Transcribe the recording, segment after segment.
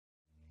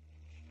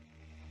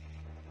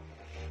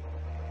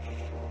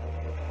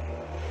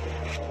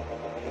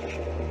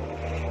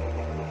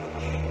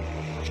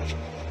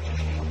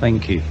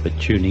Thank you for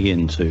tuning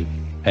in to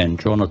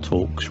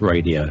Andronetalks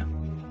Radio,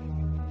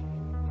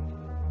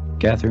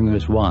 gathering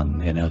as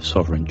one in our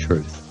sovereign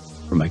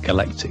truth from a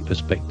galactic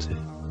perspective,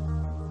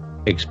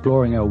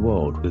 exploring our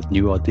world with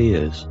new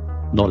ideas,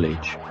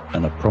 knowledge,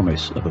 and a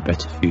promise of a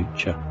better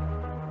future.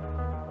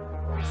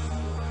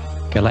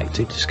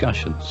 Galactic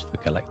discussions for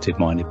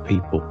galactic-minded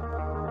people.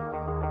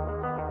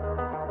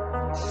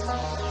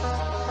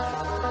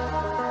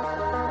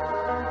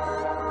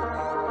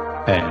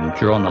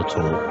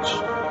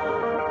 Andronetalks.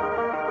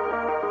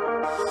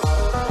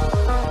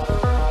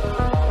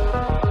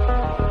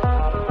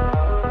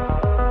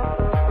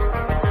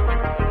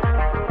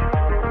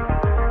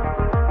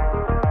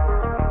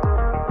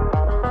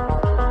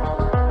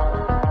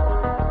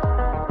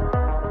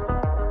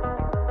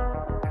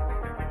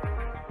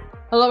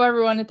 Hello,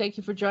 everyone, and thank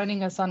you for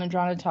joining us on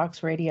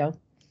Andronetalks Radio.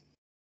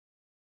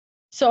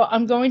 So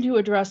I'm going to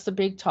address the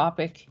big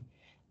topic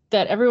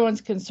that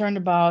everyone's concerned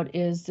about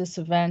is this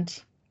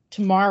event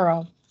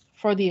tomorrow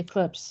for the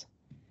eclipse.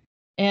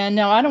 And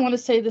now I don't want to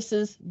say this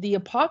is the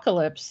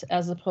apocalypse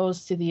as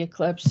opposed to the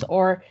eclipse,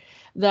 or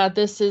that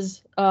this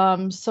is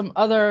some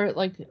other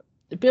like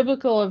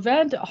biblical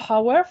event.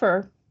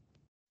 However,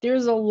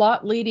 there's a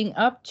lot leading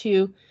up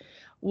to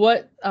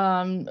what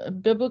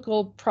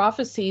biblical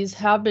prophecies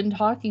have been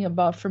talking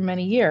about for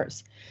many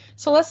years.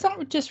 So let's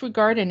not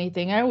disregard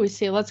anything. I always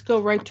say let's go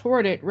right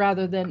toward it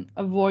rather than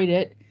avoid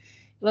it.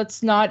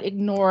 Let's not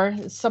ignore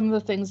some of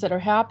the things that are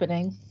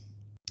happening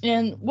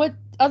and what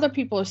other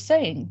people are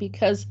saying,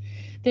 because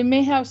they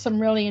may have some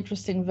really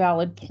interesting,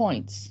 valid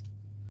points.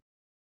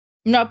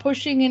 I'm not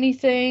pushing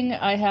anything.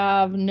 I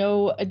have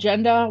no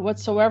agenda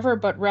whatsoever,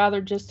 but rather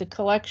just a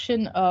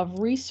collection of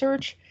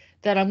research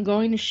that I'm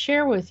going to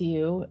share with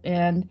you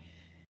and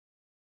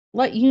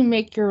let you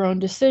make your own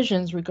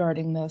decisions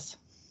regarding this.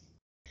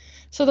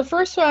 So the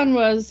first one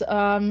was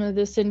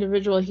this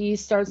individual. He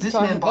starts this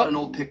talking man bought about an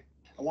old picture.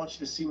 I want you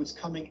to see what's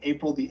coming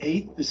April the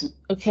 8th. This is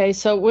okay.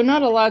 So we're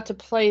not allowed to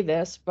play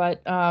this,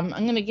 but I'm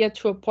going to get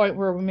to a point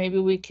where maybe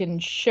we can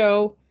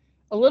show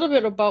a little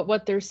bit about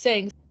what they're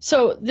saying.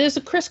 So there's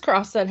a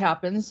crisscross that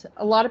happens.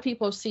 A lot of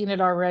people have seen it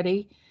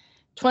already.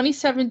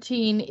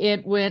 2017,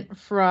 it went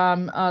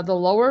from the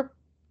lower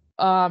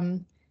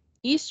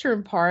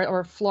eastern part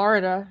or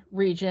Florida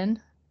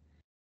region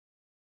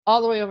all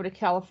the way over to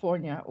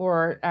California,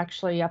 or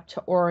actually up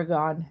to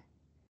Oregon.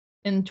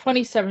 In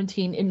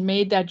 2017, it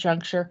made that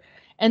juncture,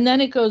 and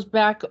then it goes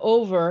back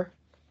over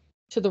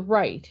to the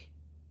right.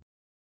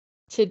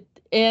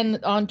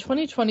 And on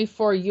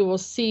 2024, you will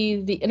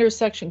see the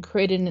intersection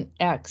created an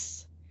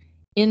X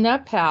in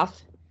that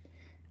path.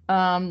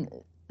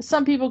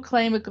 Some people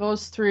claim it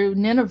goes through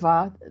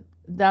Nineveh.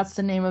 That's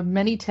the name of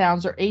many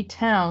towns, or 8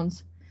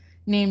 towns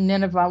named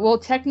Nineveh. Well,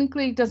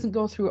 technically it doesn't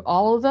go through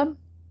all of them,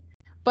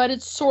 but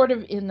it's sort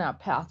of in that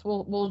path.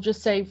 We'll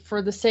just say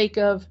for the sake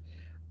of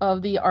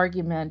the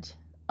argument.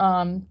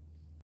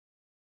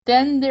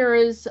 Then there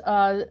is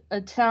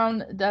a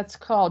town that's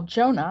called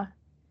Jonah,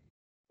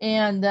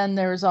 and then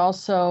there's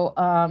also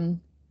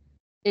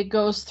it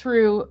goes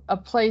through a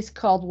place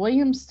called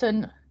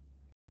Williamston,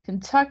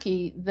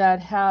 Kentucky, that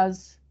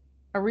has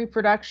a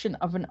reproduction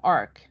of an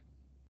ark.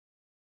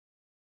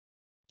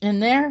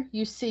 And there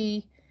you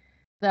see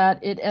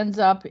that it ends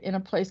up in a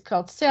place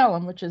called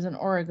Salem, which is in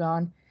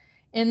Oregon.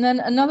 And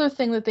then another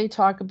thing that they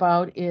talk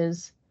about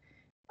is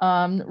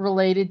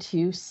related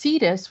to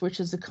Cetus, which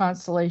is a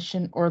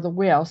constellation, or the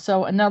whale.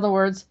 So in other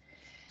words,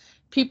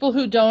 people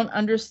who don't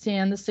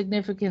understand the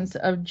significance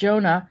of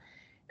Jonah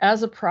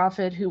as a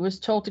prophet who was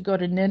told to go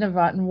to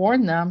Nineveh and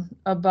warn them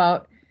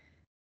about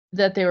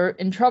that they were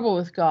in trouble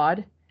with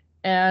God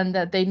and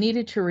that they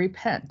needed to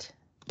repent.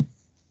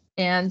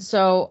 And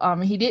so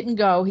he didn't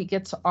go. He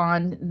gets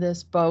on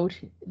this boat.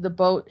 The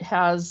boat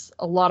has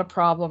a lot of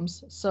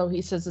problems. So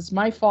he says, it's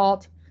my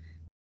fault.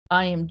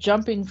 I am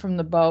jumping from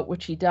the boat,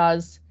 which he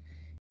does.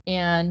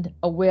 And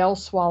a whale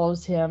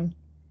swallows him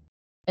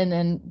and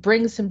then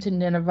brings him to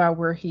Nineveh,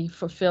 where he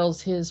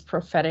fulfills his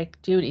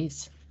prophetic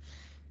duties.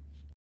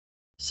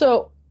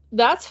 So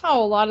that's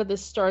how a lot of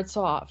this starts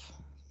off.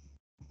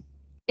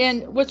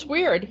 And what's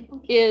weird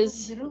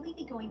is literally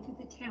be going through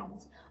the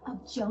towns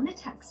of Jonah,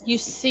 Texas. You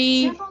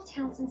see several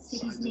towns and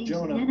cities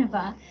named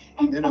Nineveh,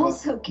 and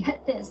also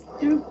get this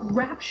through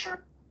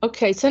Rapture.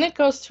 Okay, so then it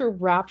goes through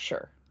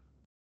Rapture.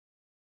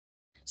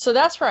 So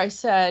that's where I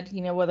said,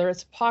 whether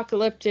it's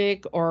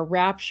apocalyptic or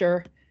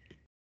Rapture,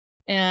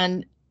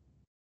 and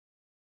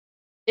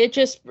it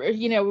just,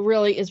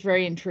 really is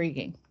very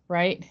intriguing,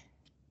 right?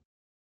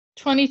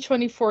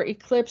 2024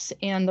 eclipse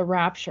and the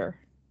Rapture.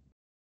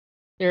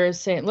 There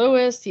is St.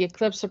 Louis, the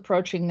eclipse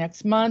approaching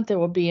next month. There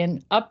will be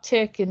an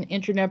uptick in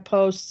internet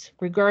posts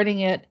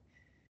regarding it.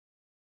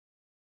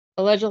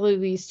 Allegedly,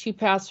 these two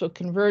paths will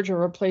converge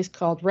over a place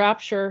called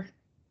Rapture.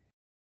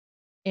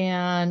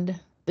 And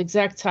the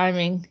exact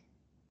timing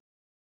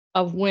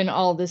of when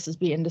all this is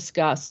being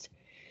discussed.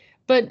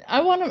 But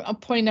I want to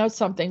point out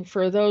something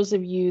for those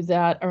of you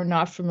that are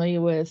not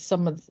familiar with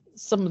some of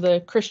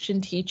the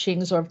Christian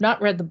teachings or have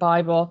not read the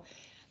Bible.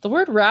 The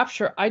word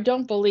rapture, I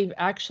don't believe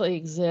actually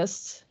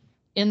exists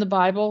in the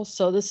Bible.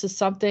 So this is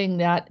something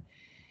that,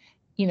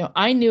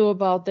 I knew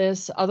about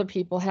this, other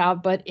people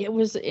have, but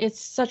it's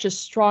such a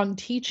strong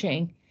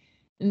teaching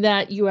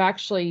that you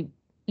actually,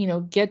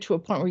 get to a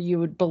point where you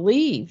would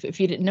believe, if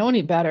you didn't know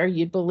any better,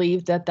 you'd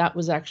believe that that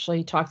was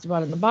actually talked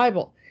about in the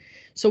Bible.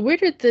 So where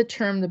did the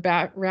term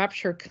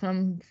rapture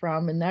come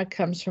from? And that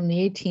comes from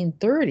the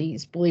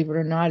 1830s, believe it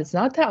or not. It's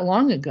not that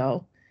long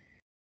ago,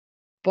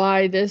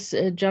 by this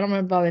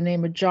gentleman by the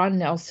name of John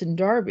Nelson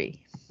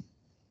Darby.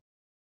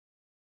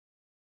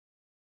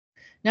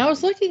 Now I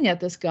was looking at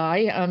this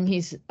guy.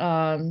 He's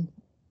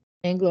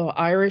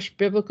Anglo-Irish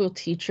biblical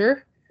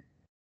teacher,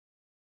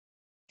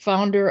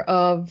 founder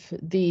of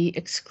the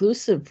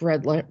Exclusive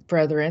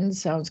Brethren,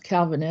 sounds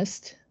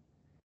Calvinist,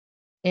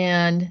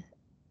 and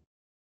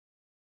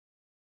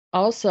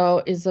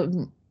also is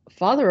a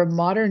father of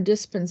modern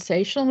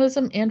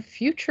dispensationalism and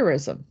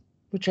futurism,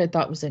 which I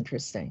thought was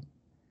interesting.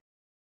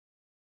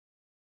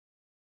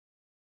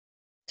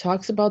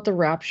 Talks about the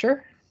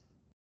rapture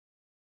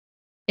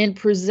and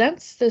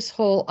presents this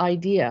whole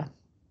idea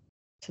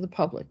to the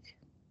public.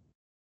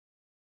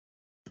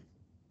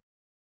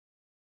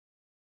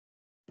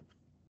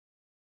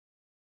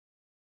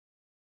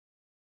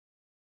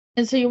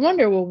 And so you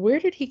wonder, well, where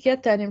did he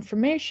get that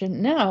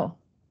information? Now,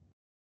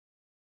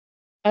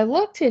 I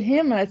looked at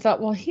him and I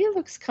thought, well, he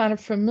looks kind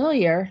of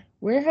familiar.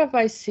 Where have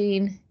I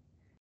seen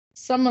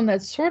someone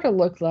that sort of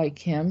looked like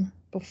him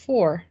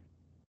before?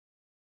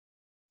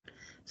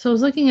 So I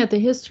was looking at the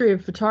history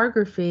of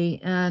photography,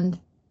 and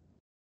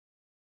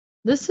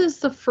this is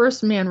the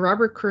first man,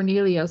 Robert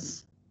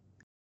Cornelius,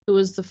 who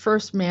was the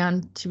first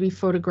man to be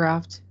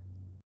photographed.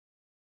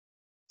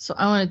 So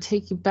I want to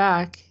take you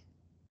back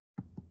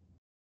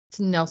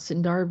to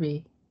Nelson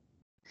Darby.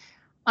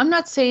 I'm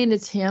not saying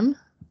it's him,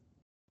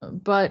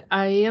 but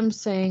I am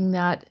saying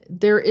that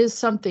there is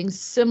something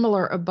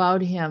similar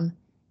about him.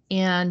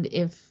 And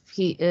if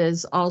he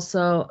is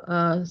also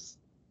a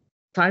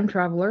time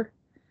traveler,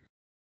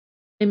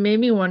 it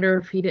made me wonder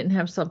if he didn't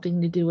have something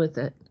to do with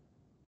it.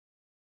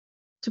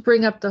 To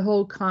bring up the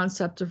whole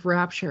concept of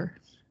rapture.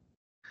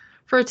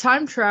 For a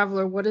time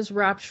traveler, what does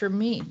rapture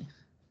mean?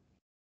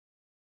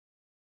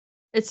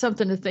 It's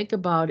something to think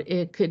about.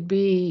 It could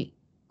be,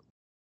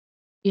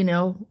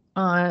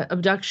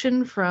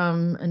 abduction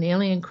from an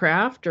alien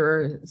craft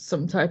or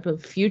some type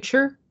of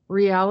future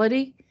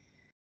reality.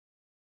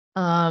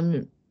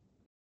 A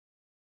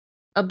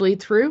bleed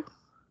through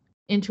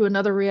into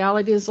another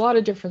reality. There's a lot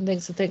of different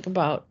things to think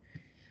about.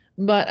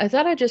 But I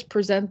thought I'd just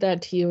present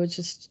that to you as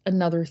just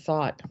another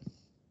thought.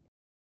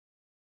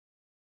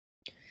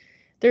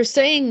 They're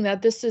saying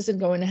that this isn't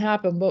going to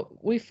happen, but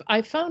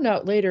I found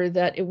out later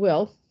that it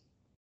will.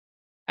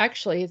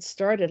 Actually, it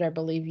started, I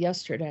believe,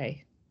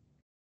 yesterday.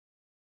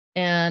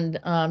 And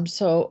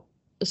so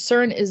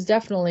CERN is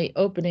definitely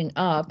opening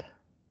up.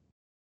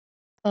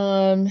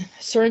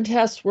 CERN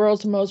tests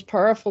world's most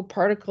powerful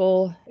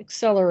particle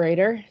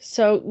accelerator.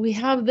 So we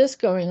have this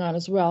going on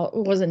as well.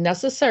 It wasn't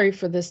necessary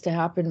for this to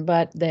happen,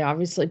 but they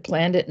obviously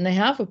planned it, and they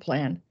have a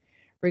plan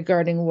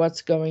regarding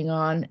what's going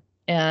on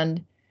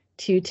and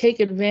to take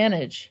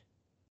advantage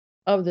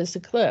of this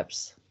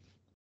eclipse.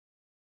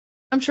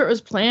 I'm sure it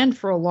was planned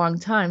for a long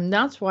time.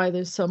 That's why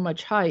there's so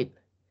much hype.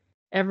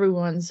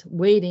 Everyone's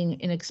waiting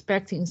and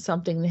expecting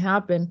something to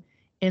happen,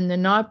 and they're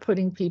not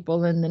putting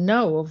people in the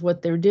know of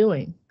what they're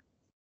doing.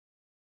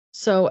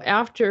 So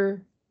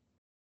after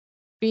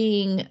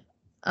being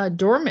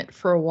dormant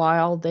for a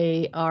while,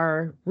 they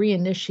are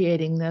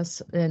reinitiating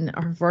this and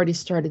have already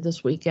started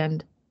this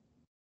weekend.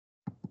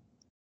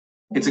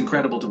 It's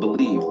incredible to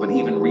believe, but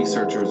even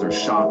researchers are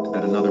shocked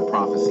that another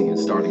prophecy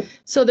is starting.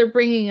 So they're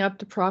bringing up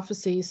the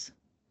prophecies.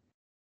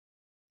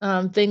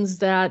 Things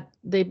that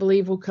they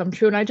believe will come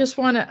true. And I'm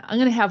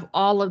going to have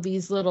all of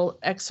these little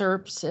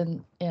excerpts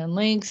and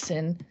links,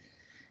 and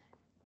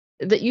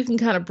that you can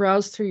kind of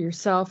browse through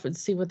yourself and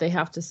see what they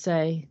have to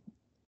say.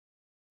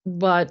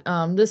 But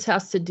this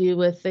has to do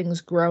with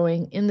things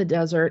growing in the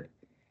desert,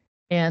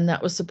 and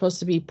that was supposed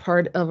to be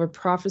part of a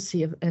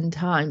prophecy of end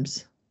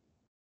times.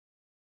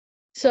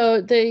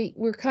 So they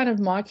were kind of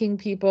mocking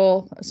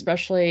people,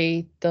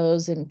 especially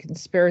those in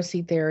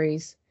conspiracy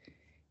theories,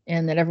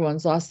 and that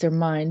everyone's lost their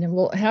mind. And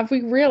well, have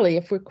we really,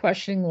 if we're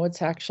questioning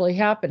what's actually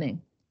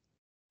happening?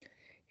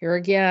 Here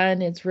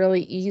again, it's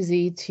really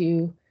easy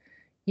to,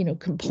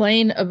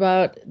 complain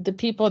about the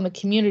people in the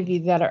community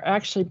that are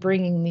actually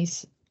bringing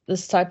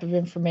this type of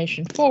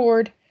information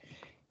forward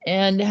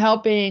and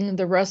helping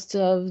the rest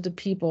of the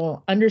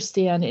people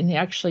understand and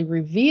actually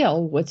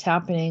reveal what's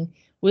happening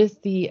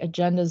with the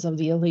agendas of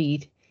the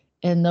elite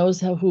and those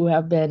who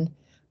have been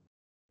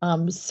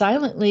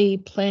silently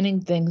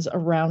planning things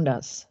around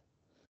us.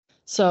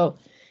 So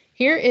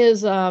here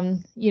is,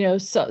 some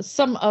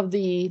of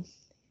the,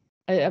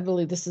 I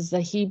believe this is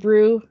the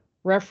Hebrew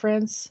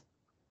reference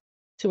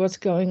to what's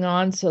going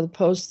on. So the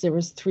post, there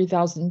was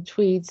 3,000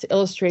 tweets,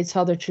 illustrates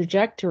how the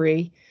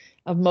trajectory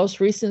of most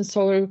recent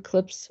solar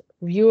eclipse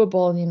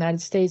viewable in the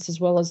United States, as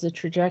well as the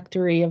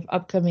trajectory of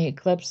upcoming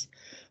eclipse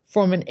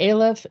form an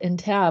Aleph and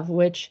Tav,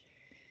 which,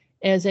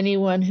 as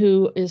anyone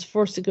who is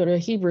forced to go to a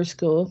Hebrew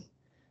school,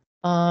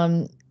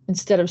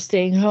 instead of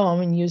staying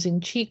home and using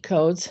cheat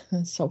codes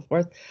and so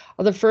forth,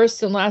 are the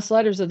first and last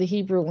letters of the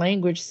Hebrew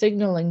language,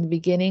 signaling the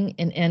beginning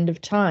and end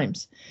of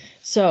times.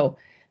 So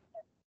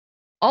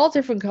all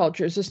different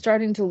cultures are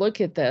starting to look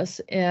at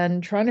this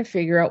and trying to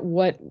figure out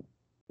what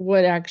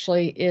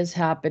actually is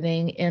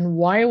happening and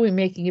why are we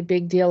making a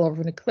big deal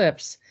over an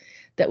eclipse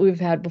that we've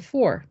had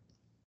before.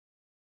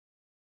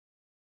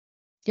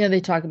 Yeah,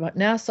 they talk about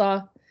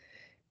Nassau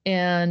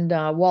and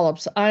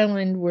Wallops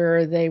Island,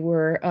 where they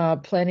were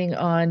planning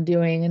on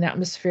doing an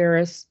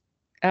atmospheric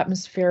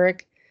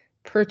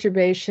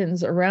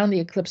perturbations around the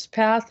eclipse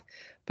path,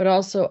 but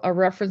also a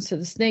reference to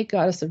the snake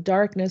goddess of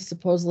darkness,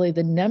 supposedly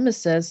the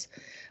nemesis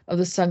of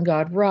the sun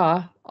god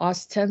Ra,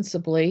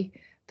 ostensibly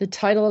the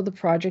title of the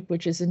project,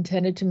 which is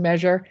intended to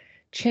measure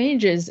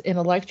changes in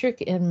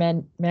electric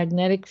and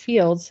magnetic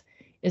fields,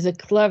 is a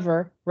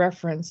clever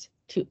reference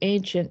to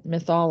ancient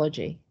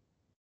mythology.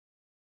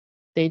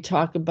 They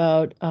talk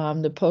about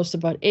the post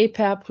about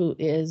Apap, who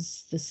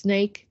is the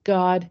snake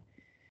god,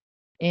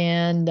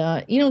 and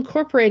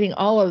incorporating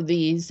all of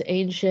these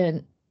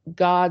ancient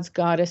gods,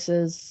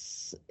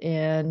 goddesses,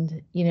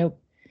 and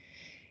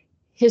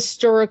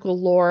historical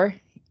lore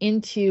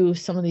into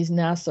some of these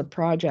NASA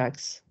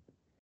projects,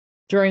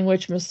 during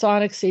which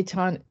Masonic,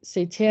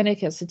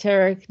 Satanic,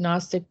 Esoteric,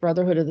 Gnostic,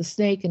 Brotherhood of the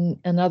Snake, and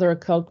other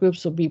occult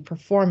groups will be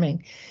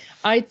performing.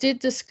 I did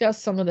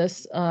discuss some of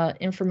this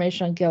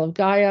information on Gale of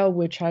Gaia,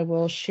 which I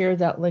will share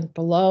that link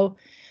below,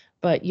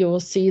 but you will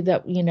see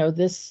that,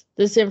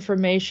 this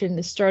information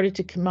has started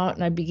to come out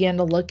and I began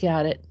to look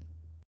at it.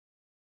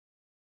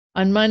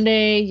 On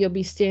Monday, you'll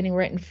be standing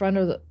right in front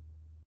of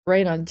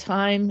right on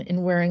time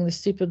and wearing the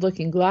stupid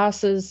looking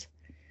glasses.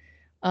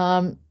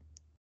 And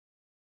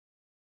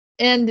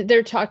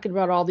they're talking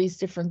about all these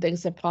different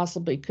things that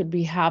possibly could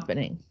be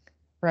happening,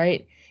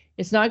 right?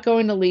 It's not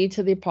going to lead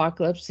to the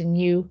apocalypse and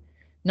you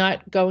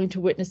not going to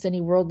witness any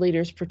world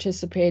leaders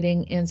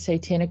participating in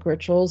satanic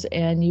rituals,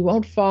 and you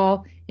won't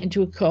fall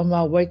into a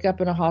coma, wake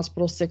up in a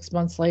hospital 6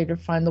 months later,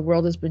 find the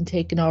world has been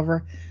taken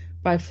over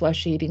by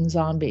flesh-eating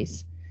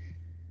zombies.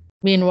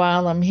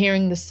 Meanwhile, I'm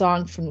hearing the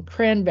song from the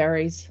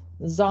Cranberries,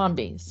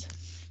 Zombies.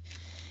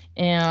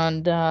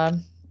 And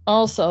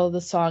also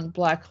the song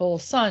Black Hole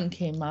Sun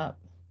came up,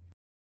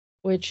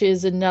 which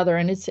is another,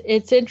 and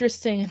it's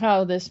interesting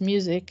how this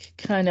music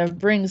kind of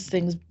brings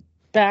things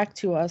back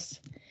to us,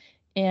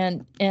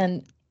 and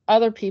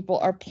other people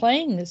are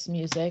playing this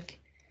music,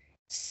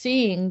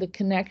 seeing the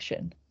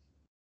connection.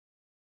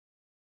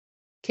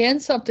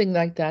 Can something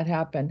like that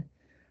happen?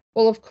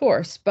 Well, of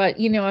course, but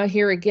I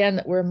hear again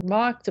that we're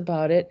mocked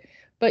about it,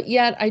 but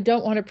yet I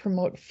don't want to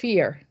promote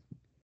fear,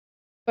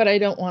 but I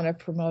don't want to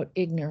promote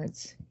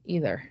ignorance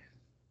either.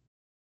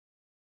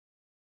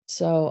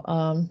 So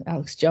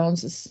Alex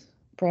Jones has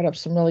brought up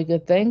some really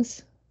good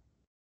things,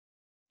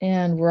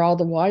 and we're all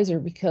the wiser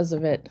because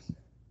of it.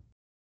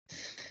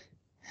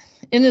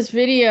 In this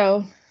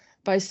video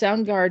by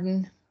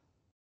Soundgarden,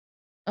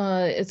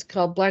 it's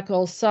called Black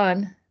Hole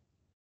Sun,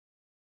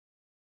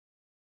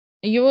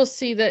 you will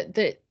see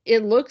that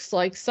it looks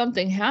like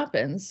something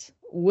happens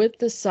with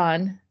the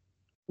sun,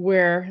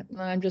 where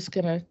I'm just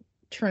going to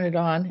turn it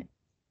on.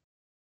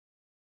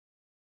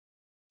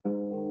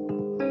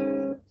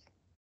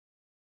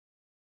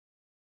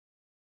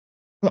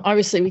 Well,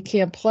 obviously we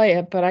can't play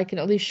it, but I can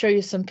at least show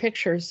you some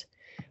pictures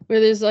where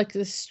there's like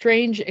this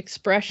strange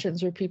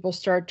expressions where people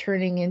start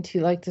turning into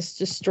like this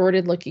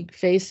distorted looking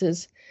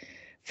faces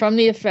from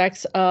the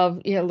effects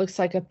of, it looks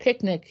like a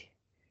picnic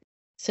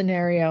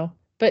scenario,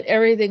 but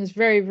everything's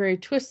very, very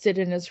twisted,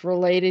 and it's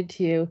related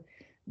to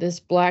this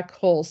black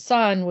hole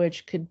sun,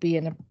 which could be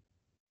an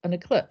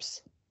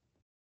eclipse.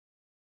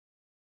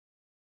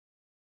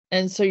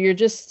 And so you're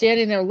just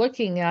standing there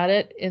looking at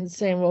it and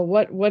saying, well,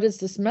 what is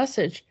this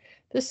message?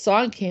 This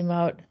song came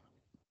out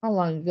how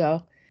long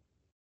ago?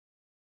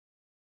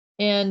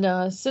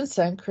 And since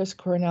then, Chris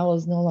Cornell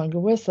is no longer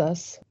with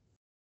us.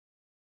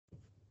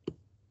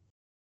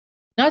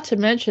 Not to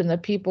mention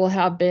that people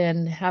have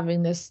been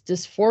having this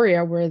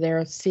dysphoria where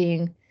they're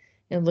seeing,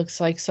 it looks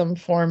like some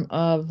form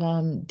of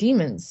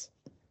demons.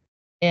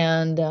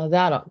 And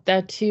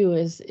that too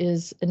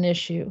is an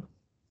issue.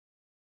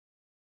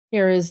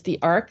 Here is the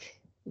arc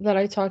that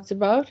I talked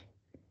about.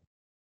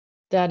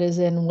 That is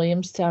in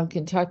Williamstown,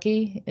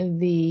 Kentucky.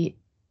 The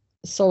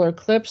solar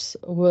eclipse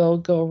will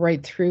go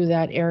right through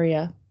that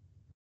area.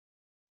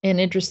 And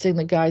interesting,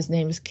 the guy's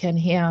name is Ken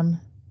Ham.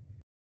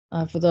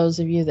 For those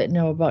of you that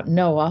know about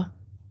Noah,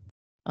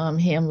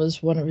 Ham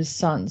was one of his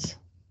sons.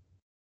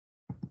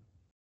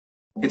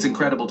 It's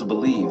incredible to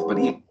believe, but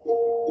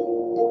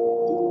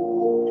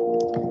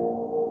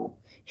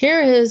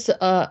here is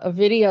a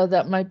video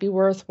that might be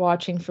worth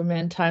watching from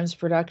End Times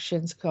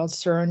Productions called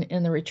CERN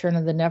and the Return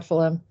of the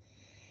Nephilim.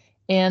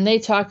 And they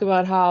talk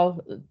about how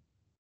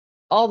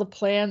all the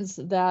plans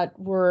that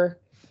were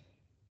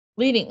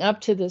leading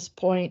up to this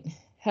point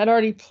had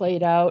already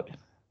played out.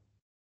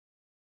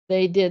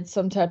 They did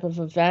some type of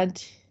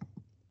event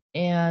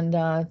and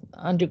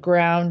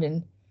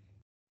underground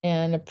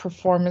and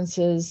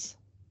performances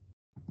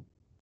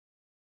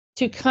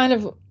to kind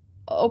of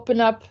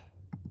open up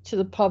to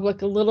the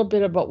public a little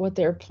bit about what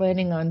they're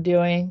planning on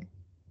doing.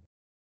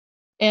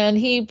 And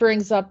he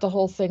brings up the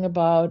whole thing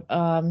about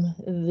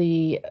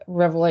the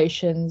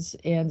revelations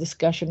and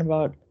discussion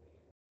about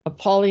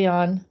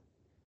Apollyon,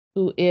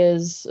 who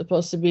is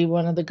supposed to be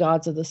one of the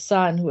gods of the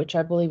sun, which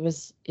I believe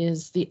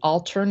is the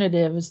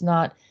alternative, is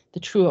not the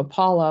true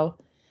Apollo,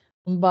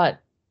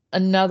 but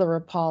another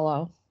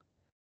Apollo,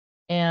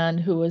 and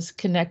who was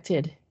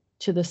connected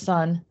to the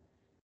sun.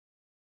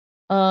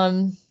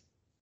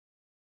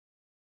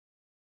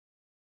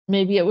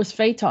 Maybe it was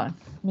Phaeton.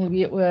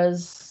 Maybe it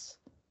was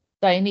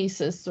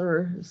Dionysus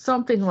or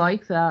something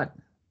like that.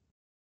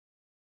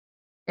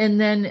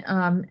 And then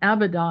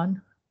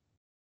Abaddon,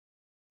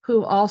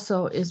 who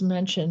also is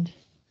mentioned.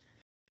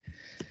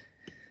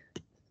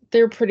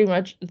 They're pretty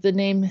much, the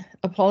name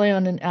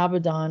Apollyon and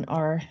Abaddon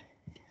are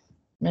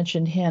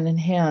mentioned hand in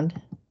hand.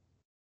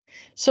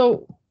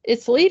 So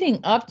it's leading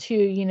up to,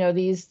 you know,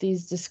 these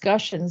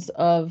discussions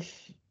of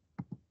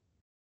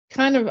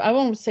kind of, I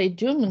won't say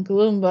doom and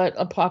gloom, but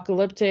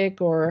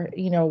apocalyptic or,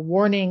 you know,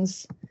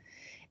 warnings.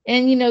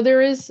 And, you know,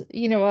 there is,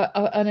 you know,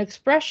 an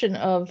expression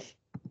of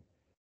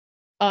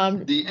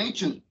the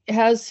ancient,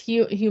 has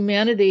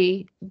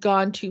humanity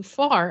gone too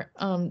far?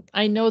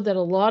 I know that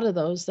a lot of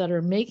those that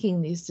are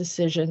making these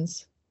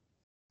decisions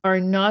are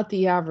not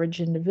the average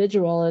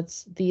individual,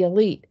 it's the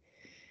elite.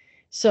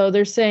 So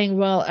they're saying,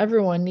 well,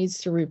 everyone needs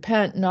to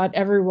repent. Not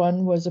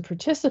everyone was a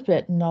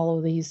participant in all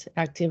of these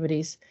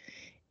activities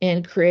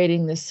in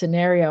creating this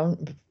scenario.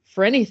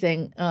 For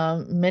anything,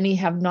 many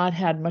have not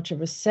had much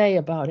of a say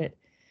about it.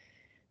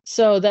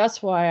 So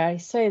that's why I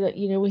say that,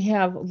 you know, we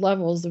have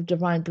levels of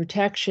divine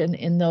protection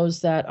in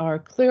those that are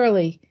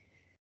clearly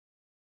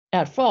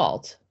at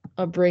fault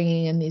of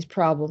bringing in these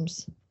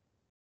problems.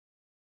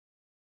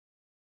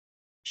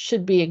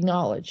 Should be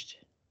acknowledged.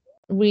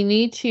 We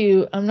need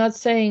to, I'm not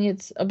saying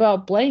it's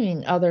about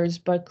blaming others,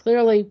 but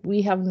clearly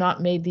we have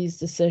not made these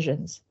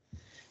decisions.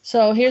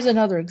 So here's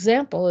another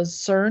example is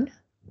CERN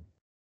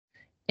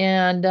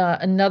and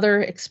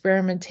another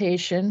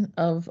experimentation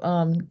of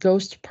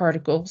ghost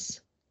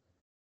particles.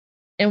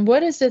 And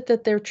what is it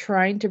that they're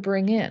trying to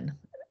bring in?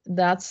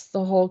 That's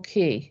the whole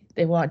key.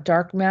 They want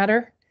dark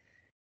matter.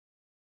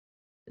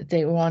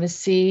 They want to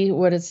see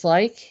what it's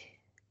like.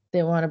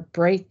 They want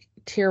to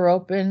tear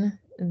open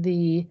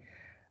the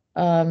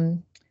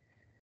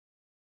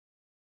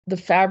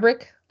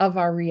fabric of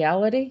our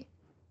reality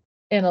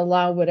and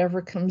allow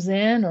whatever comes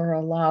in or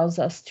allows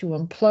us to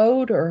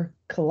implode or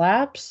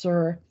collapse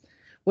or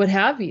what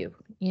have you.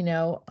 You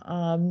know,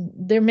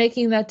 they're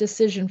making that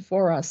decision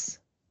for us.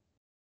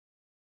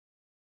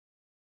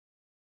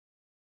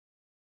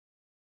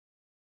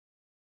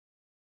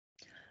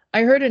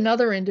 I heard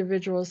another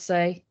individual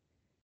say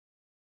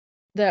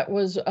that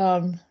was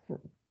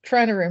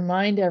trying to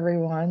remind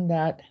everyone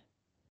that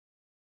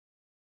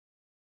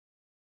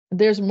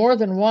there's more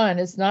than one.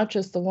 It's not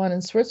just the one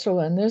in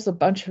Switzerland. There's a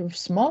bunch of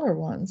smaller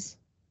ones.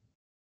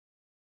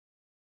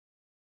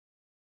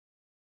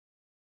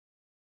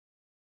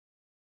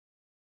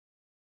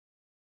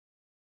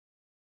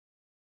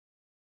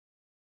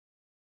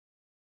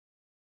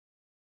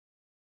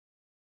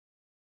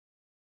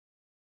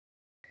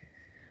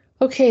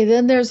 Okay,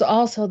 then there's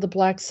also the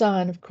Black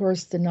Sun, of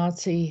course, the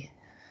Nazi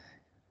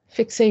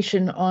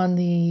fixation on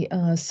the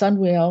sun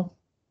wheel.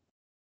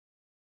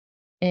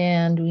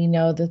 And we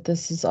know that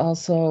this is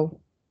also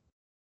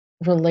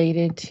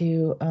related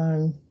to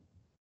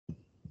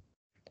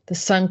the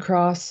sun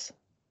cross,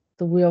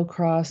 the wheel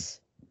cross.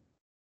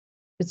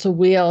 It's a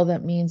wheel,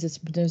 that means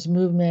there's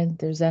movement,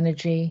 there's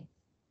energy.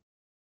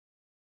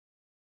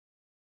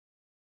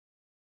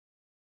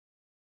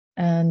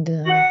 And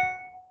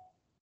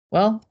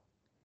well,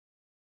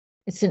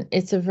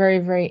 it's a very,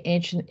 very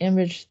ancient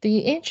image.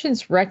 The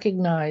ancients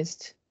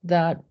recognized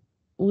that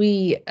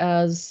we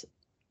as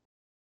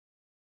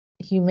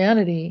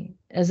humanity,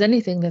 as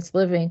anything that's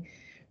living,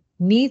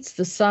 needs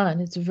the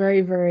sun. It's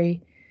very,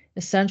 very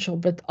essential.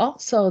 But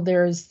also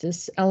there's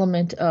this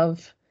element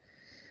of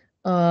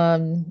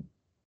the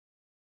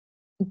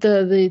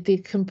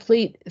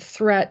complete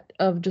threat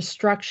of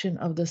destruction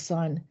of the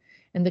sun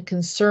and the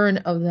concern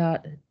of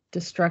that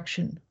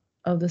destruction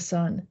of the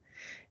sun.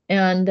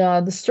 And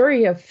the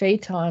story of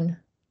Phaeton.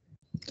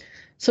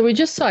 So we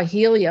just saw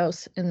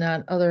Helios in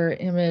that other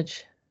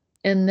image.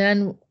 And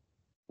then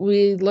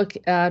we look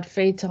at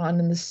Phaeton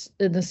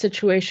in the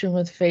situation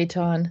with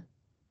Phaeton.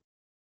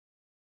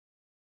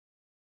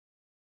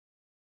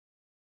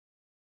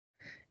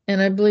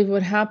 And I believe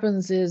what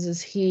happens is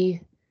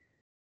he,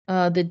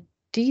 the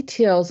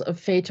details of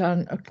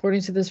Phaeton,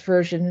 according to this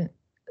version,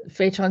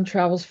 Phaeton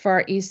travels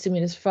far east to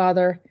meet his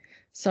father,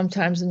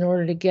 sometimes in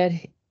order to get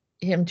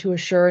him to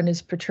assure in his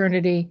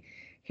paternity.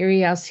 Here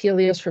he asks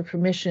Helios for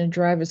permission to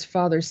drive his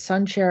father's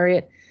sun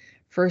chariot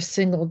for a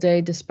single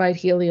day. Despite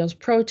Helios'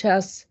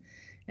 protests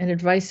and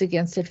advice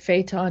against it,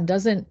 Phaeton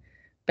doesn't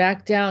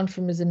back down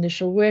from his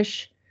initial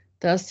wish.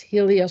 Thus,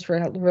 Helios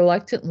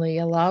reluctantly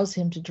allows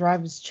him to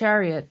drive his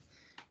chariot,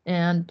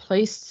 and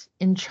placed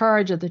in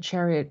charge of the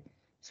chariot,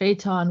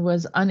 Phaeton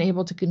was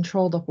unable to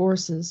control the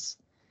horses.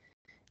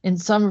 In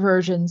some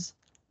versions,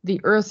 the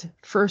earth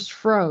first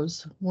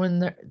froze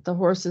when the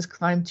horses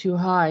climbed too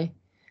high,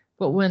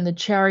 but when the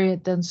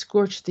chariot then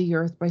scorched the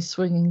earth by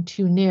swinging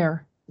too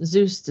near,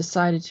 Zeus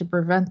decided to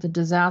prevent the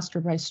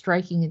disaster by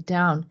striking it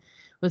down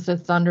with a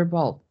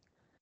thunderbolt.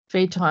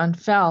 Phaeton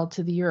fell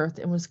to the earth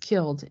and was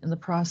killed in the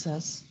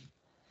process.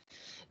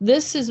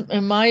 This is,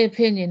 in my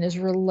opinion, is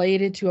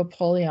related to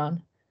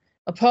Apollyon.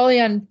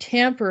 Apollyon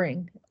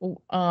tampering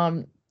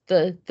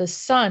the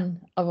son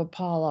of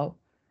Apollo,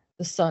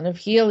 the son of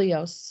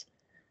Helios,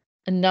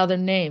 another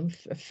name,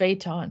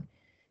 Phaeton,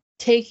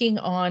 taking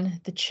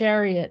on the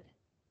chariot,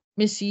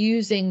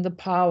 misusing the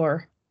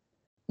power,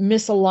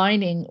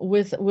 misaligning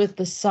with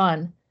the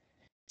sun,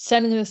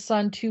 sending the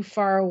sun too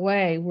far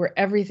away where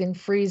everything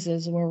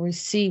freezes, where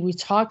we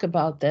talk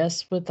about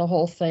this with the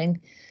whole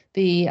thing,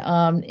 the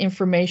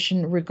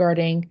information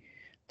regarding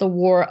the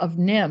war of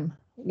Nim,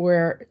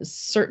 where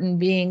certain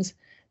beings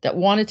that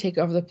want to take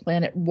over the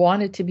planet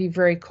want it to be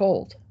very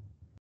cold,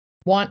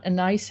 want an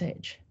ice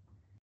age.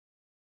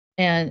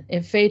 And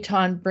if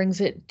Phaeton brings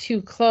it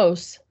too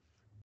close,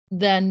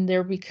 then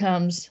there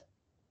becomes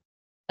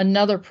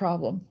another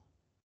problem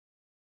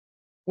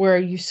where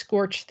you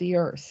scorch the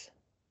earth.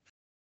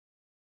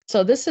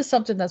 So this is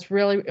something that's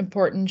really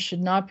important,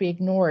 should not be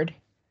ignored.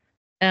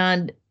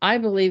 And I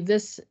believe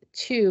this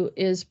too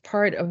is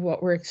part of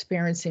what we're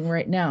experiencing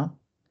right now.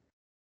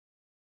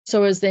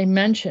 So as they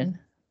mention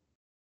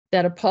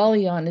that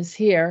Apollyon is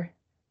here,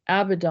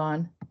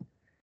 Abaddon,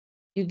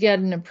 you get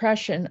an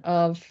impression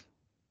of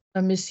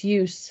a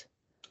misuse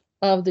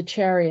of the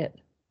chariot.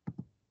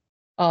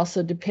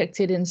 Also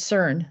depicted in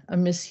CERN, a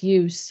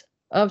misuse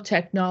of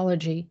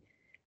technology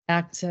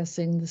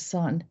accessing the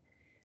sun,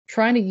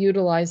 trying to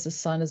utilize the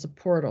sun as a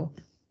portal.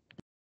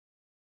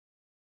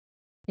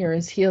 Here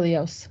is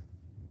Helios.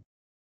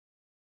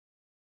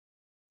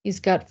 He's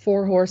got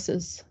 4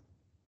 horses.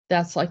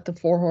 That's like the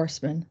 4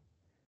 horsemen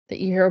that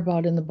you hear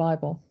about in the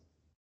Bible.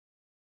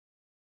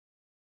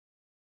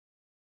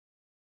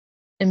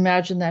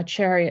 Imagine that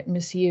chariot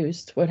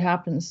misused. What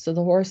happens to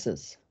the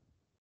horses?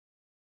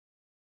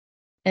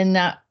 And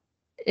that,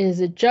 is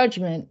it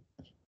judgment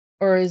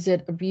or is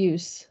it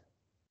abuse,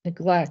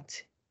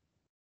 neglect,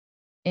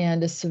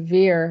 and a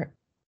severe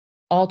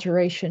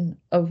alteration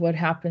of what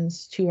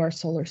happens to our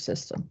solar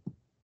system?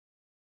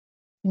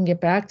 We can get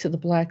back to the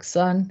black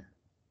sun.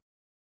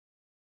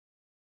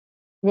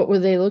 What were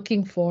they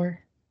looking for?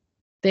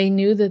 They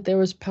knew that there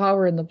was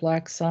power in the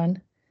black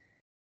sun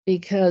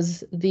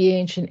because the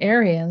ancient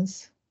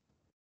Aryans,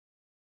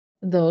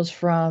 those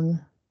from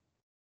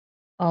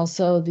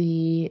also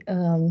the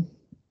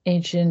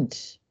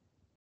ancient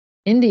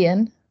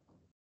Indian,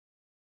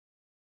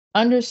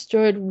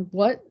 understood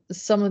what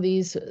some of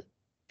these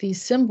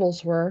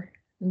symbols were.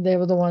 They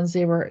were the ones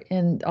they were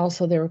in.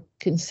 Also, they were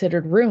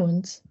considered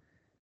runes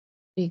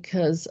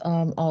because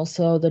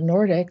also the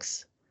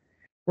Nordics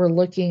were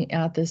looking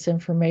at this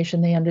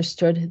information. They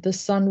understood the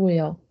sun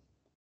wheel,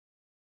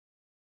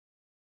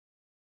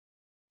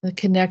 the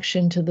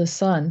connection to the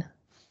sun,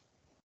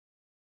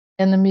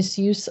 and the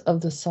misuse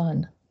of the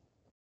sun.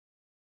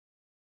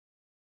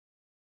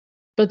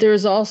 But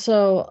there's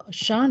also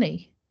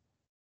Shani,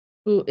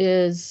 who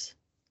is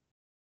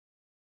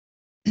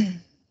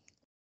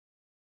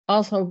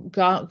also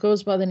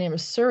goes by the name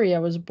of Surya,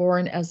 was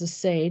born as a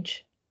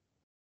sage.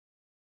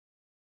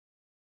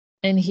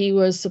 And he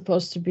was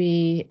supposed to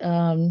be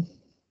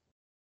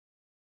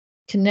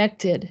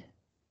connected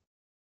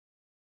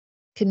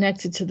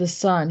to the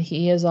sun.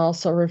 He is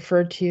also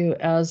referred to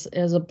as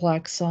a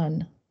black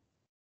sun.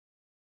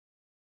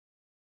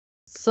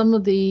 Some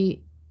of the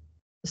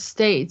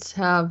states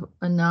have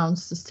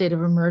announced a state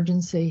of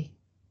emergency.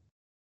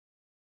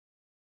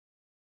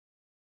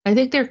 I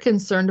think they're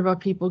concerned about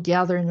people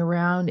gathering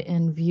around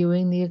and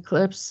viewing the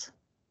eclipse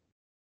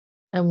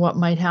and what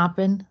might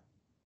happen.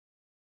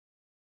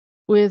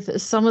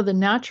 With some of the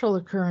natural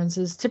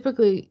occurrences,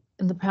 typically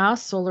in the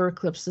past, solar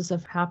eclipses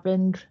have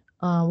happened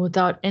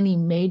without any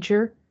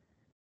major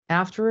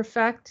after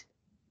effect.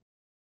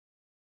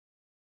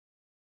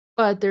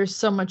 But there's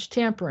so much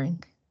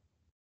tampering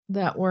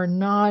that we're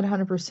not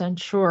 100%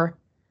 sure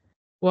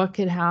what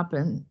could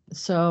happen.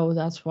 So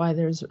that's why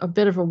there's a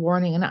bit of a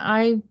warning. And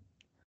I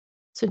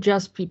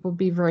suggest people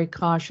be very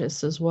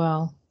cautious as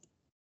well.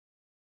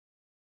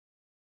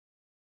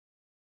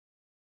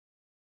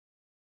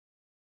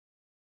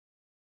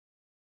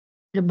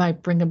 It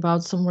might bring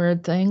about some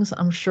weird things.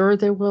 I'm sure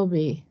there will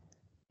be,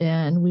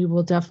 and we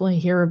will definitely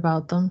hear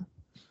about them.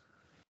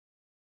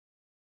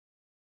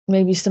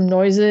 Maybe some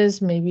noises,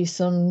 maybe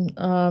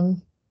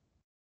some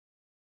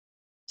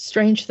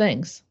strange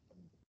things.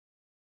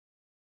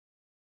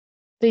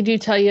 They do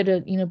tell you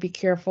to, be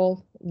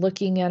careful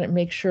looking at it,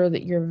 make sure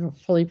that you're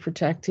fully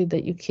protected,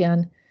 that you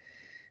can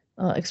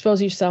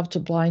expose yourself to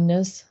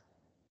blindness.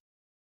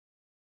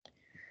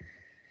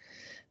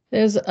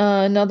 There's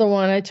another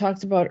one I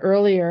talked about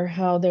earlier,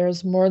 how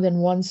there's more than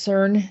one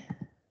CERN.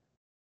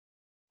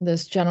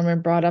 This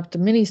gentleman brought up the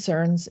mini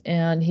CERNs,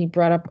 and he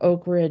brought up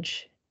Oak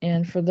Ridge.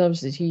 And for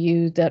those of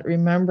you that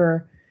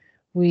remember,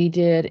 we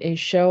did a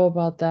show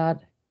about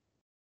that.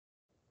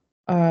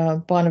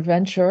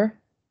 Bonaventure,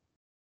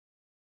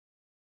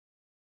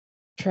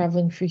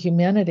 Traveling for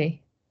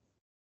Humanity.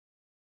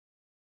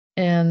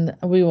 And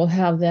we will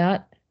have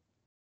that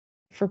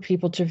for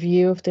people to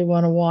view if they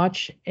want to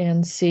watch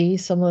and see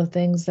some of the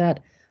things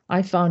that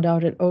I found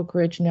out at Oak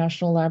Ridge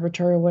National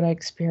Laboratory, what I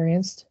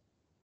experienced.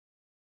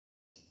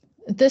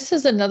 This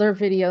is another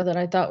video that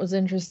I thought was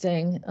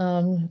interesting,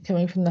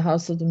 coming from the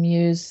House of the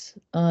Muse.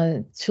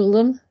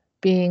 Tulum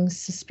being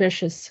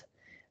suspicious.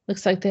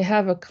 Looks like they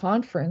have a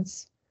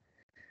conference.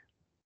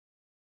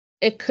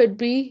 It could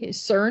be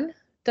CERN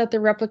that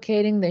they're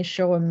replicating. They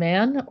show a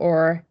man,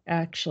 or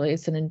actually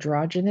it's an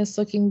androgynous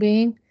looking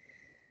being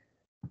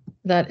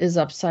that is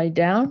upside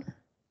down,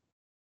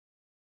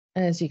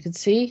 as you can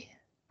see.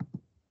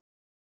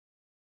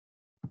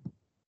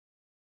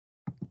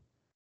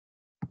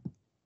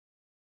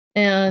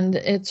 And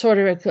it sort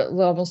of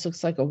almost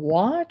looks like a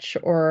watch,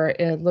 or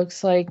it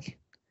looks like,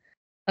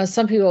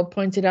 some people have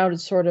pointed out, it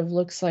sort of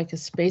looks like a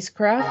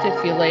spacecraft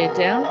if you lay it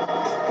down.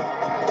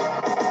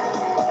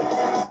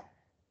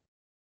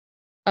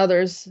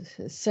 Others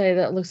say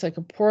that it looks like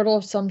a portal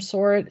of some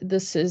sort.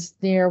 This is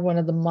near one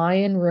of the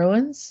Mayan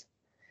ruins,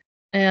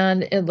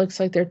 and it looks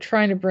like they're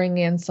trying to bring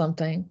in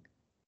something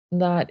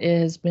that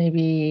is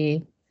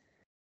maybe,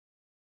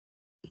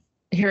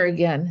 here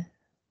again,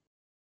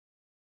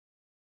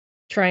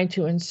 trying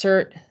to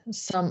insert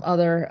some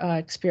other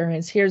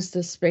experience. Here's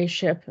the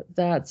spaceship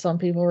that some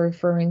people are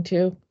referring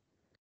to,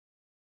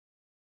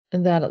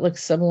 and that it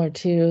looks similar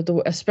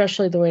to,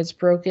 especially the way it's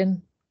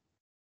broken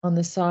on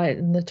the side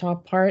and the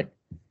top part.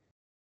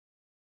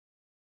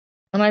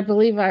 And I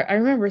believe I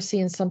remember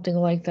seeing something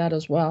like that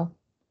as well.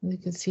 You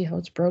can see how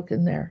it's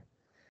broken there.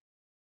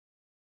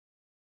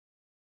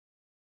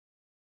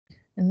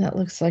 And that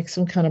looks like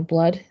some kind of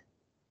blood.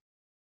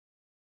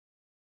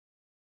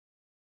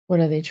 What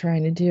are they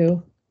trying to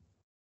do?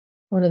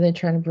 What are they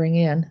trying to bring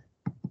in?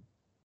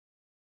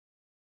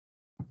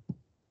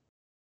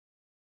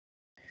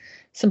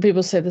 Some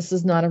people say this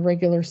is not a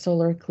regular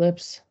solar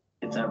eclipse.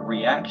 It's a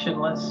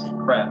reactionless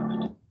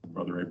craft.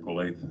 Brother, April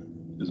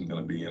 8th isn't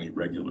going to be any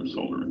regular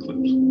solar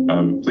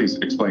eclipse. Please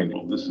explain.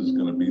 Well, this is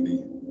going to be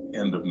the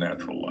end of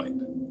natural light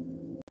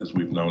as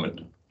we've known it.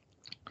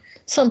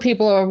 Some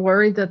people are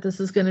worried that this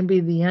is going to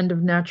be the end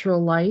of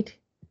natural light.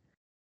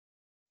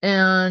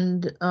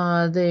 And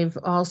they've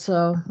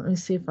also, let me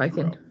see if I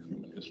can.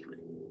 Human history,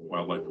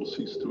 wildlife will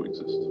cease to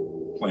exist.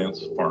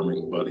 Plants,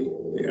 farming, buddy,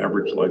 the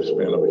average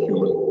lifespan of a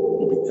human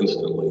will be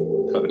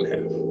instantly cut in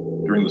half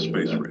during the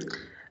space race.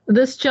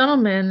 This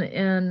gentleman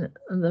in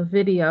the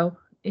video,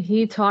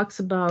 he talks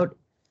about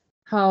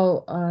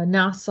how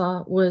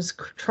NASA was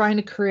trying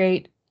to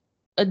create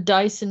a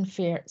Dyson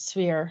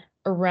sphere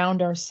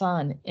around our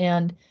sun,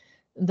 and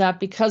that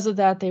because of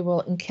that, they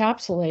will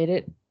encapsulate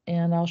it.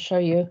 And I'll show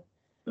you.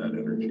 That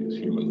energy is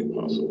humanly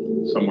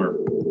possible. Somewhere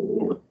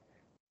over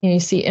and you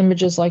see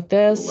images like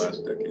this. The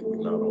last decade, we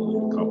not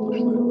only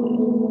accomplished that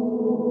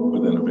goal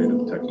with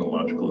innovative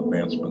technological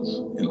advancements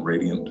in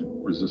radiant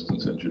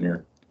resistance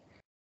engineering.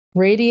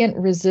 Radiant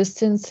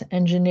resistance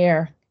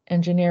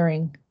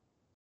engineering.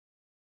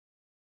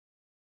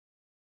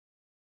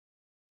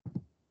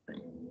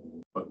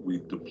 But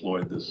we've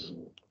deployed this.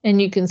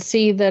 And you can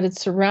see that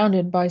it's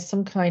surrounded by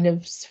some kind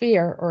of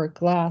sphere or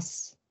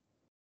glass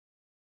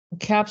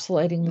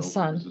encapsulating the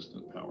sun.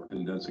 Resistant power,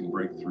 condensing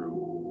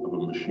breakthrough of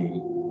a machine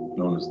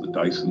known as the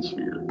Dyson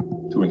sphere.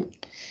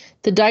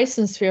 The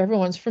Dyson sphere,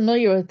 everyone's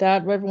familiar with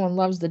that. Everyone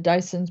loves the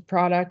Dyson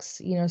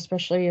products, you know,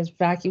 especially as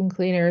vacuum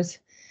cleaners,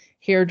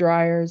 hair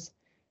dryers,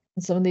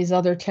 and some of these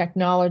other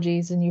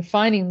technologies. And you're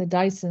finding the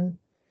Dyson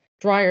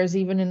dryers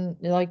even in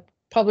like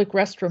public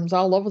restrooms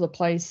all over the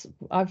place.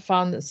 I've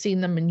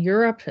seen them in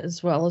Europe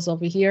as well as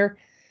over here.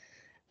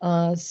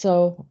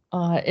 So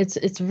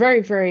it's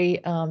very,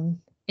 very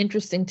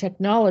interesting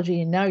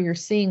technology, and now you're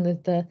seeing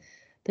that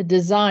the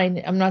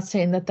design, I'm not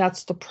saying that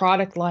that's the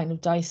product line of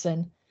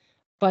Dyson,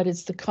 but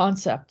it's the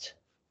concept.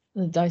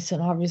 The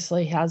Dyson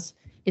obviously has,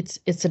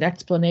 it's an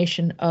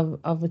explanation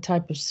of a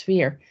type of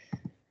sphere.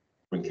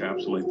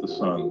 Encapsulate the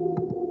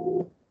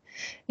sun.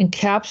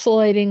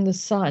 Encapsulating the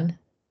sun,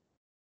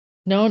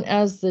 known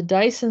as the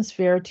Dyson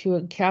sphere, to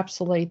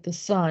encapsulate the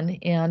sun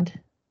and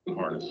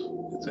harness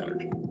its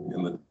energy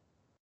in the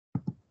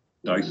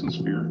Dyson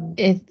sphere.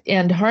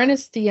 And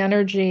harness the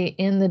energy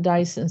in the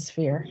Dyson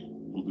sphere.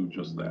 We'll do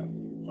just that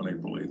on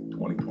April 8th,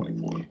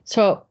 2024.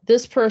 So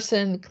this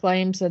person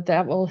claims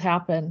that will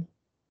happen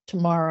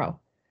tomorrow.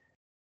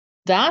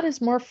 That is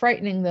more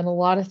frightening than a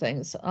lot of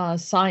things.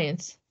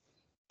 Science,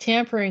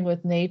 tampering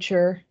with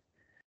nature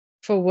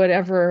for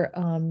whatever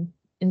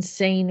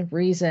insane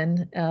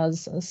reason,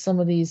 as some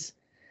of these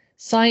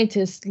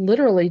scientists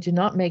literally do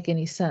not make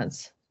any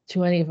sense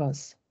to any of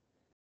us.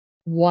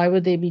 Why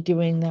would they be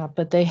doing that?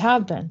 But they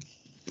have been.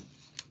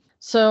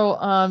 So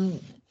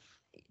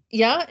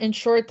yeah, in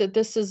short, that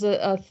this is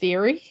a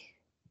theory.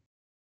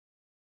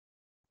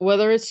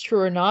 Whether it's true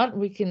or not,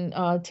 we can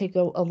take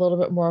a little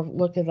bit more of a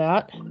look at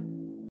that.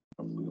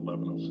 Roughly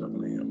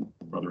 11:07 a.m.,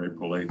 Brother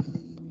April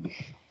 8th.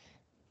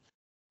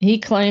 He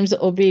claims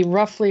it will be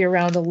roughly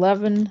around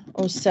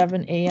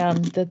 11:07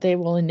 a.m. that they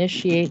will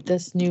initiate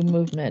this new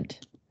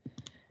movement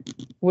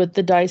with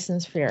the Dyson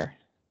sphere.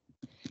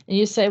 And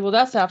you say, well,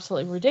 that's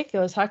absolutely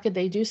ridiculous. How could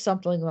they do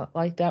something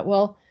like that?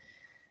 Well,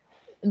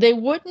 they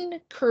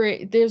wouldn't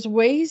create, there's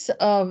ways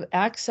of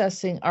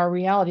accessing our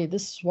reality.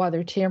 This is why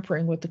they're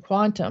tampering with the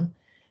quantum,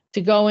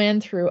 to go in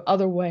through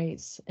other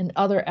ways and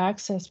other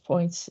access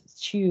points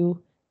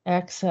to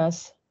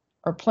access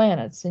our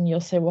planets. And you'll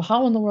say, well,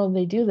 how in the world do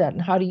they do that?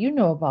 And how do you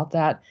know about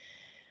that?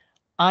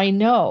 I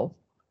know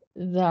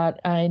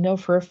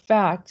for a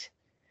fact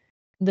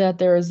that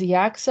there is the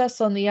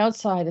access on the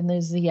outside and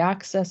there's the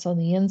access on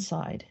the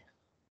inside.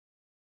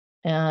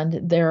 And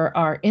there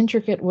are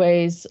intricate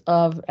ways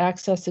of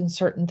accessing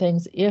certain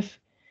things if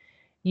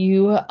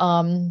you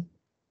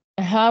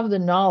have the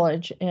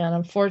knowledge, and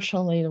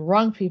unfortunately the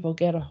wrong people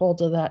get a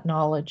hold of that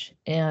knowledge,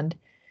 and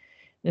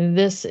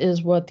this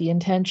is what the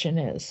intention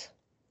is.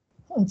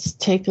 Let's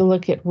take a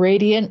look at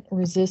radiant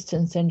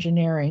resistance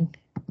engineering.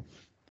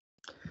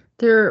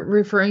 They're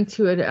referring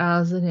to it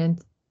as an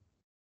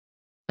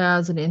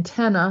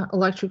antenna,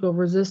 electrical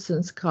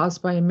resistance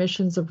caused by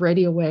emissions of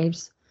radio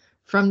waves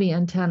from the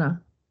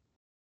antenna.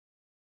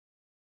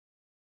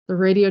 The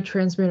radio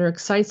transmitter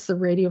excites the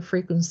radio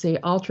frequency,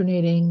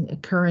 alternating a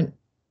current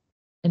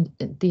in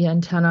the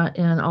antenna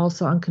and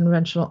also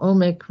unconventional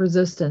ohmic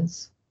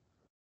resistance.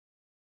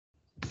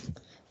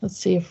 Let's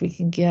see if we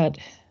can get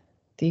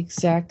the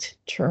exact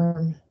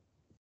term.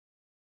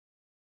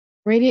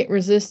 Radiant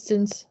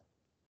resistance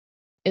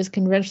is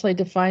conventionally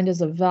defined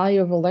as a value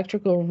of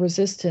electrical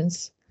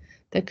resistance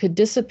that could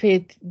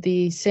dissipate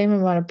the same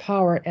amount of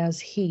power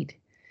as heat,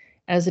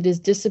 as it is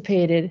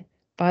dissipated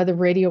by the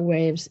radio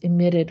waves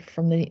emitted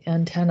from the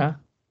antenna.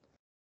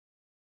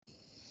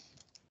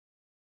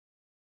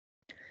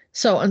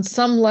 So on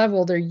some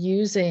level, they're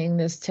using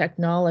this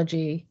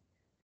technology,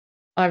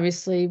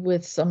 obviously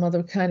with some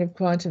other kind of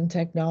quantum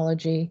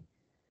technology,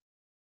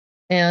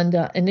 and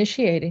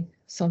initiating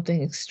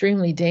something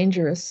extremely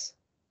dangerous.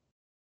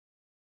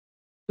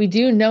 We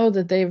do know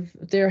that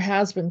there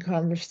has been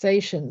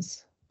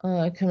conversations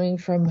coming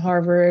from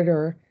Harvard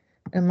or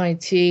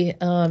MIT.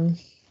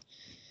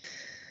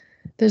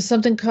 There's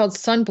something called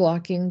sun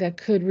blocking that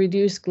could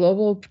reduce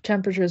global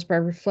temperatures by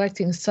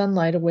reflecting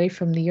sunlight away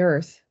from the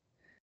Earth.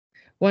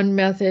 One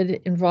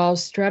method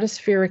involves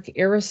stratospheric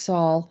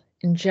aerosol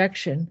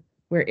injection,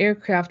 where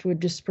aircraft would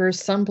disperse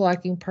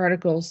sun-blocking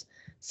particles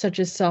such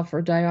as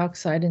sulfur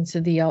dioxide into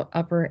the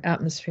upper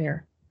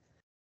atmosphere.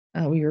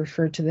 We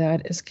refer to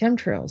that as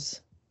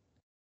chemtrails.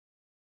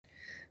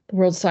 The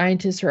world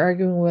scientists are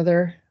arguing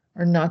whether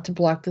or not to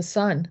block the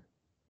sun.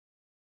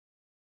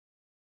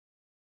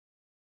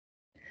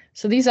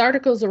 So these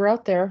articles are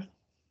out there.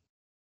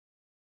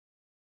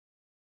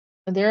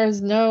 There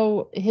is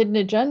no hidden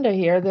agenda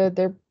here.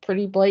 They're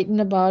pretty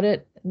blatant about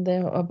it,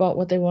 about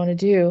what they want to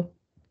do.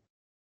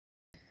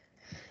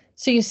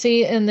 So you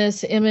see in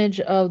this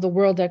image of the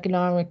World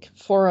Economic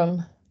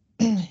Forum,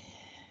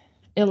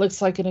 it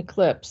looks like an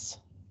eclipse.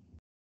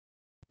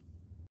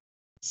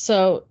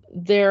 So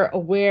they're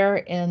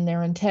aware, and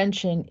their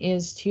intention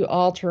is to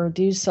alter or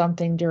do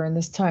something during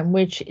this time,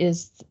 which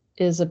is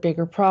a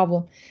bigger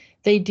problem.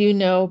 They do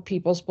know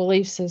people's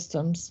belief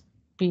systems.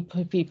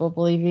 People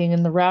believing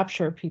in the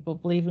rapture, people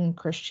believing in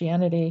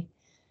Christianity,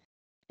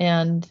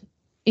 and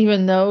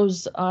even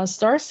those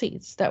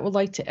starseeds that would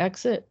like to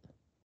exit.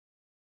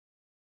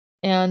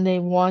 And they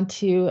want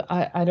to,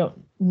 I don't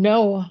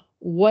know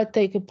what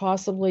they could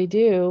possibly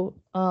do,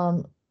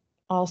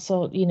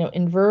 also,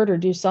 invert or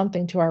do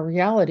something to our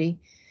reality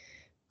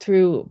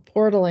through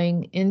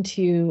portaling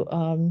into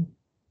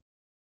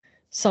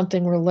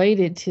something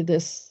related to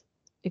this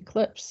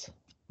eclipse.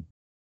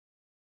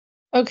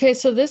 Okay,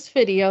 so this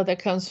video that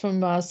comes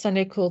from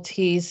Sunday Cool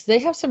Teas, they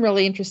have some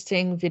really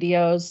interesting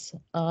videos.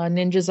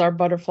 Ninjas are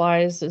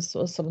butterflies is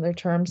some of their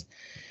terms.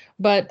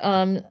 But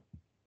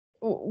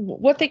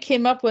what they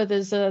came up with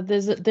is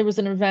there was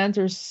an event,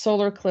 there's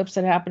solar eclipse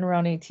that happened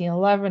around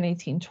 1811,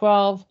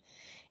 1812.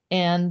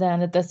 And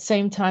then at the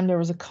same time, there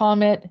was a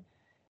comet.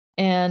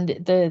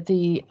 And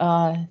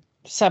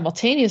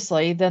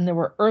simultaneously, then there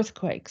were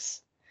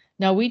earthquakes.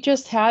 Now, we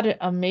just had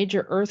a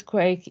major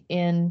earthquake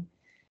in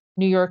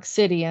New York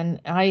City,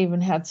 and I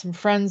even had some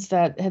friends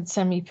that had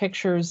sent me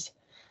pictures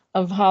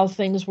of how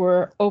things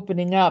were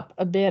opening up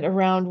a bit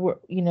around where,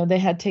 they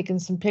had taken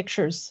some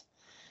pictures.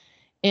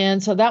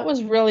 And so that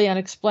was really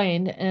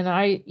unexplained. And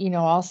I,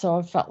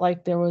 also felt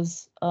like there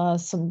was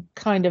some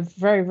kind of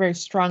very, very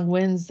strong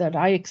winds that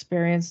I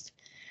experienced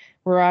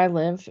where I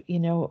live,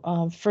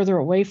 further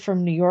away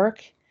from New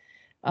York,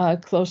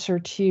 closer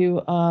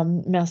to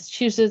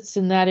Massachusetts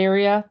in that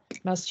area,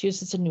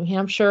 Massachusetts and New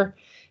Hampshire.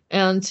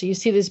 And so you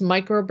see these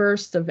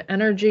microbursts of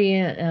energy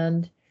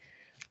and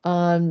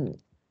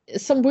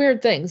some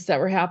weird things that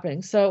were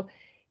happening. So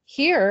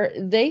here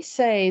they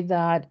say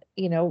that,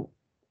 here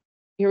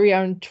we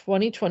are in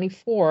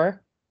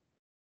 2024,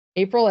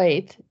 April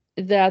 8th,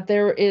 that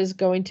there is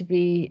going to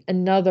be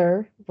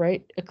another,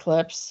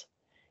 eclipse.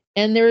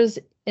 And there's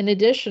an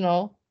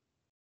additional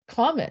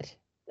comet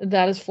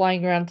that is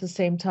flying around at the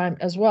same time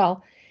as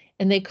well.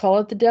 And they call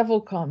it the Devil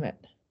Comet.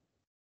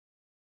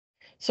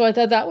 So I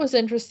thought that was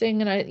interesting,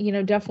 and I,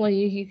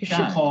 definitely you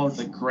should call it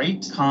the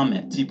Great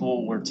Comet.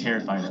 People were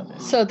terrified of it.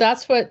 So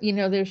that's what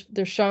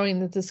they're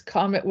showing, that this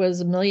comet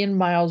was 1 million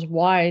miles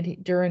wide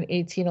during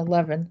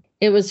 1811.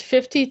 It was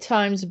 50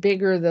 times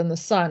bigger than the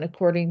sun,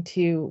 according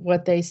to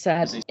what they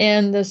said.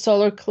 And the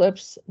solar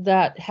eclipse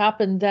that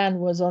happened then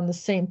was on the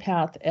same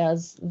path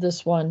as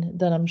this one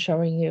that I'm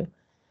showing you.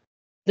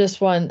 This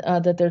one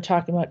that they're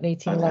talking about in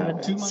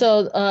 1811.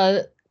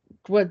 So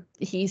what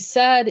he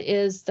said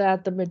is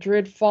that the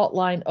Madrid fault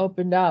line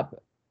opened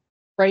up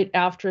right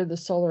after the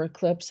solar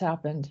eclipse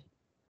happened.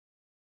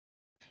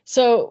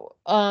 So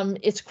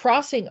it's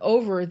crossing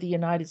over the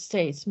United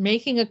States,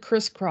 making a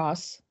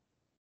crisscross.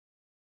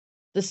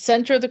 The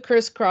center of the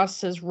crisscross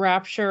says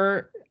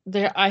Rapture.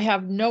 There, I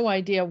have no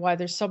idea why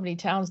there's so many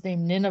towns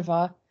named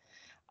Nineveh.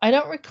 I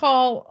don't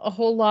recall a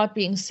whole lot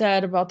being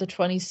said about the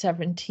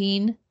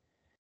 2017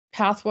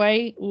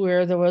 pathway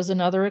where there was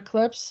another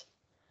eclipse.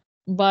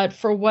 But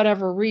for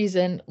whatever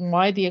reason,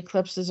 why the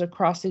eclipses are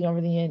crossing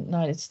over the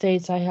United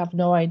States, I have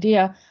no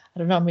idea. I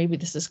don't know, maybe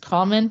this is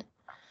common,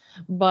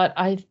 but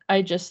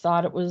I just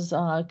thought it was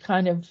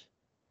kind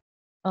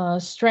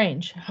of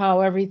strange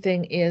how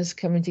everything is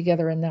coming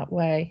together in that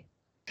way,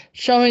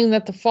 showing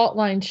that the fault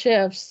line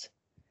shifts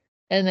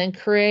and then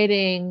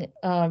creating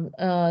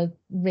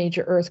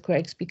major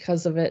earthquakes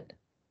because of it.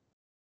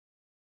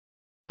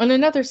 On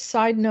another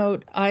side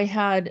note, I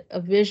had a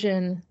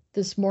vision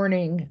this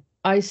morning.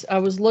 I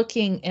was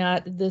looking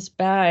at this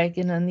bag,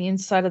 and on the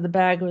inside of the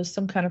bag was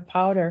some kind of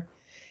powder,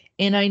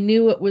 and I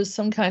knew it was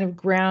some kind of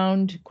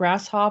ground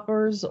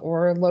grasshoppers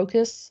or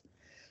locusts.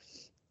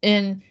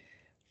 And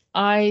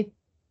I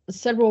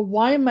said, well,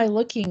 why am I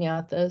looking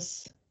at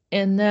this?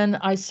 And then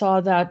I saw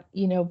that,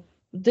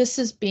 this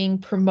is being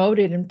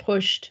promoted and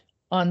pushed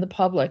on the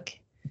public.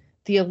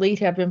 The elite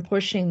have been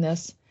pushing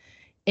this.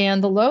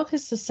 And the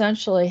locusts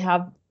essentially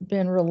have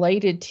been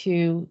related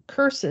to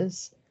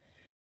curses.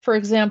 For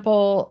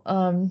example,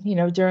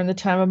 during the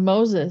time of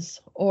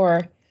Moses,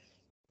 or,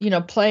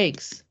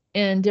 plagues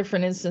in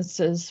different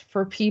instances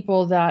for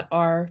people that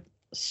are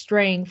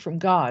straying from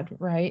God,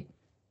 right?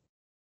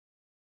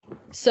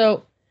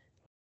 So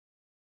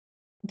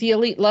the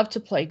elite love to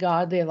play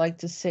God. They like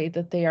to say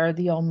that they are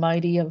the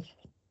almighty of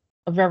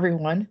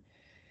everyone.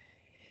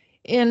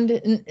 And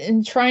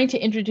in trying to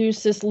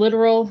introduce this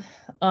literal,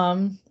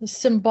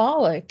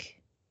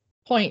 symbolic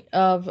point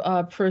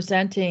of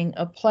presenting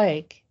a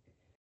plague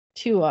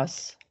to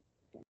us.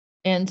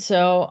 And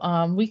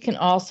so we can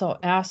also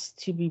ask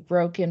to be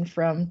broken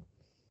from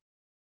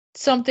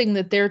something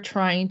that they're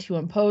trying to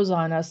impose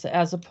on us,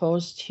 as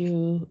opposed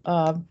to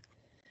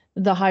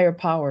the higher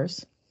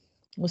powers.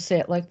 We'll say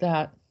it like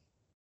that.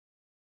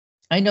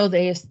 I know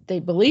they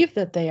believe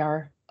that they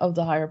are of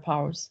the higher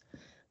powers,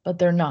 but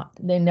they're not.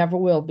 They never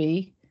will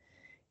be.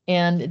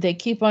 And they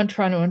keep on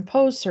trying to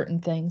impose certain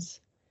things.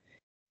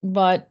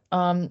 But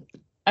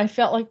I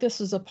felt like this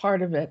was a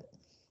part of it.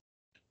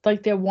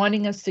 Like they're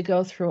wanting us to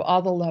go through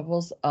all the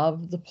levels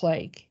of the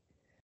plague.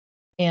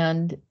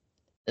 And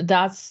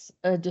that's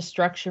a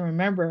destruction.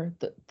 Remember,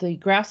 the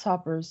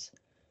grasshoppers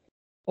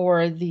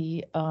or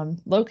the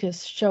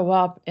locusts show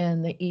up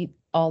and they eat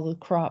all the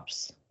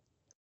crops.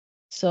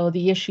 So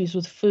the issues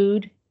with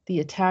food, the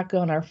attack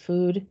on our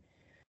food,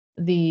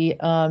 the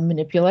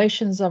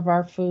manipulations of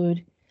our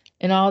food,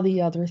 and all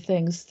the other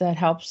things that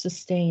help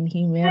sustain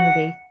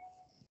humanity.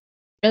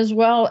 As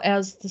well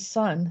as the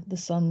sun. The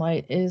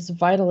sunlight is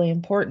vitally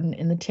important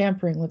in the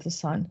tampering with the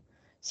sun.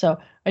 So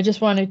I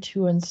just wanted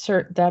to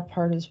insert that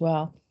part as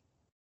well.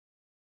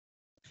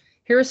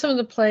 Here are some of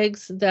the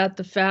plagues that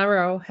the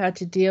Pharaoh had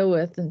to deal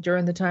with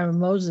during the time of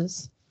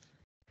Moses.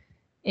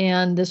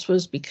 And this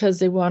was because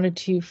they wanted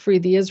to free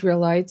the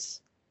Israelites.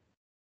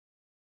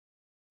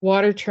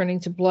 Water turning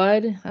to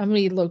blood. How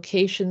many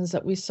locations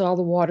that we saw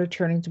the water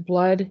turning to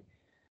blood?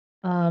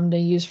 They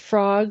used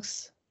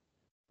frogs,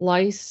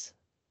 lice,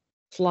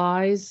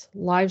 flies,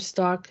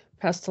 livestock,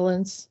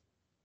 pestilence,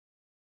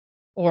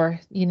 or,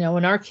 in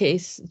our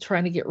case,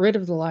 trying to get rid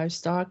of the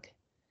livestock.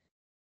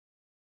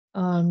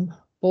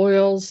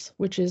 Boils,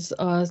 which is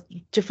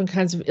different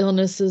kinds of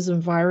illnesses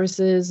and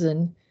viruses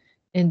and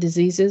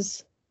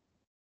diseases.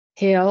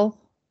 Hail,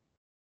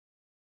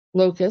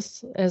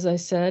 locusts, as I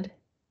said,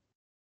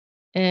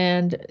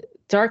 and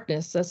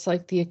darkness, that's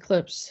like the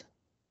eclipse.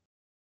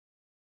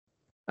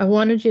 I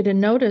wanted you to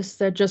notice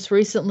that just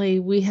recently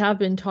we have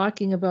been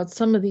talking about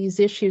some of these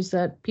issues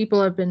that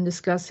people have been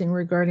discussing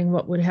regarding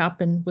what would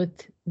happen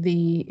with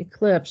the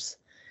eclipse.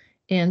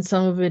 And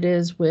some of it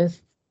is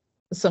with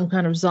some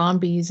kind of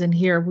zombies. And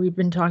here we've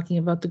been talking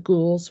about the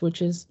ghouls,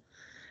 which is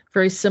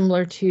very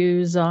similar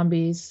to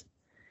zombies.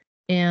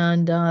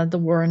 And the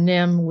War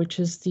Nim, which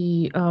is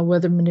the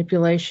weather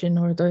manipulation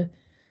or the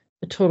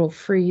a total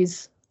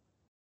freeze.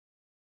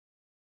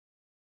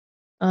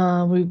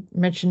 We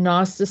mentioned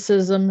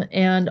Gnosticism,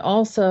 and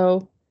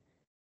also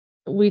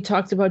we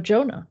talked about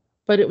Jonah,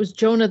 but it was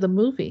Jonah the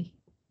movie.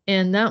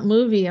 And that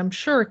movie, I'm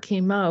sure,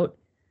 came out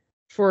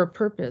for a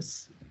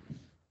purpose,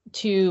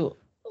 to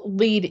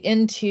lead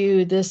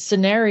into this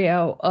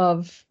scenario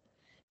of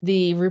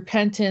the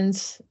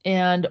repentance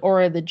and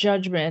or the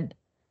judgment,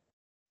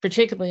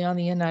 particularly on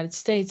the United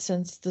States,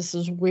 since this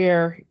is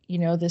where,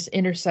 this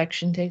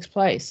intersection takes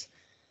place.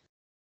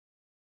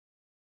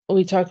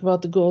 We talked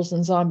about the ghouls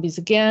and zombies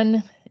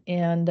again,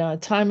 and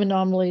time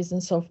anomalies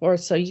and so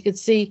forth. So you could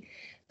see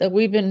that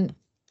we've been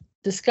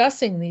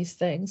discussing these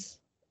things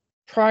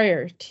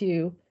prior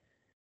to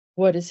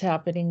what is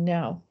happening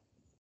now.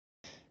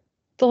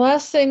 The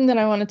last thing that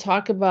I want to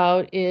talk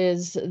about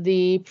is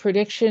the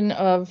prediction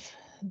of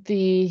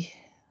the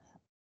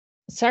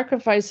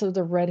sacrifice of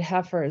the red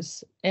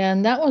heifers.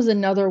 And that was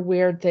another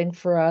weird thing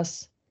for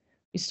us.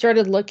 We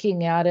started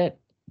looking at it.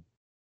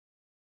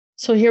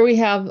 So here we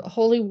have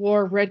Holy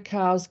War, red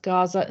cows,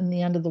 Gaza, and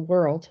the end of the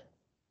world.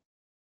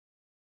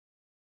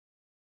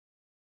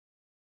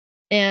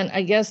 And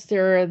I guess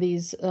there are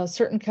these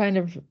certain kind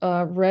of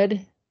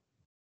red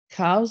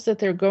cows that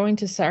they're going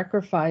to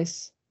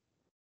sacrifice,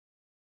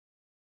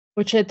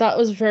 which I thought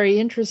was very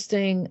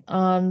interesting,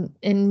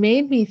 and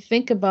made me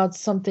think about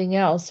something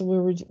else. We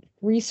were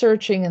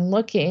researching and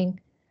looking,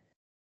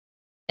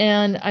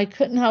 and I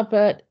couldn't help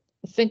but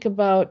think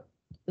about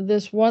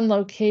this one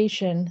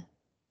location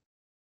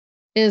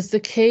is the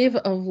Cave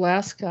of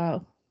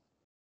Lascaux.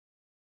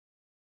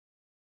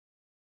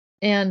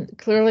 And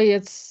clearly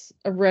it's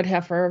a red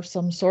heifer of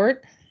some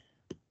sort.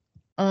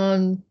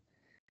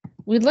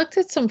 We looked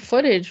at some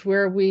footage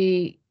where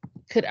we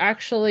could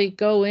actually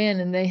go in,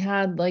 and they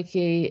had like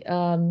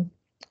a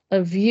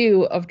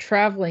view of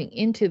traveling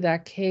into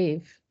that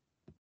cave.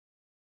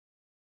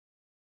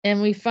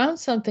 And we found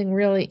something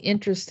really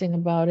interesting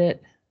about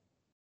it.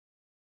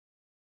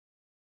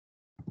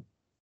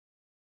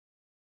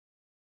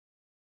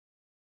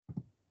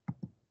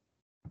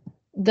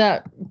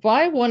 That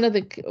by one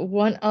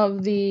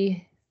of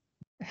the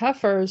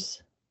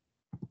heifers,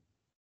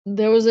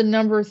 there was a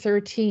number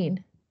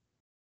 13.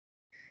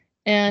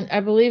 And I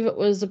believe it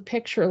was a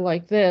picture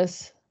like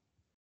this.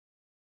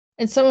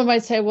 And someone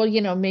might say, well,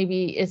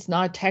 maybe it's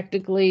not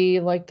technically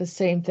like the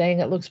same thing.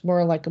 It looks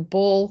more like a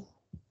bull.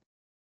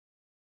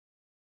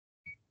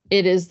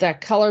 It is that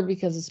color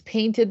because it's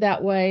painted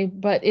that way,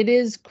 but it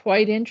is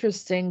quite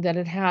interesting that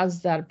it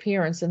has that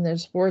appearance, and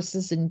there's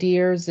horses and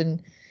deers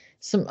and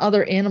some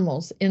other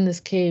animals in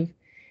this cave.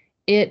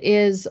 It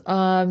is,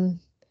 it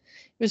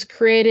was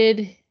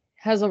created,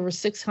 has over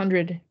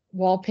 600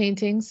 wall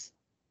paintings.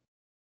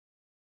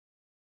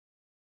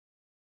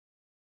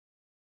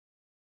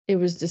 It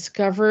was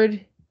discovered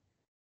in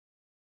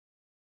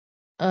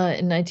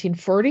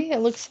 1940, it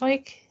looks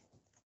like.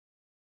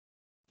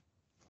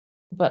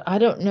 But I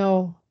don't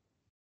know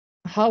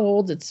how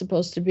old it's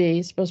supposed to be.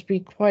 It's supposed to be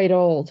quite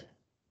old.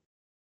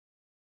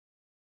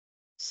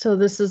 So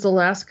this is the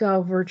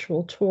Lascaux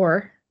virtual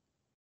tour.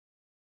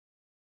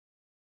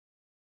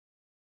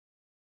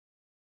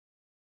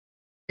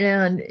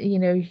 And,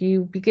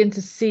 you begin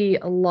to see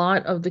a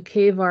lot of the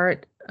cave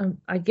art.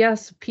 I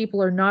guess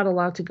people are not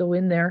allowed to go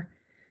in there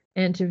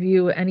and to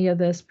view any of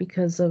this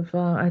because of,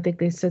 I think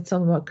they said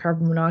something about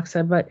carbon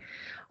monoxide, but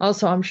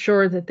also I'm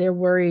sure that they're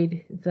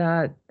worried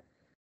that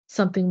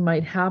something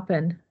might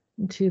happen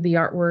to the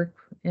artwork,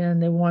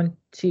 and they want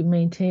to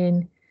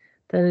maintain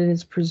that it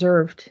is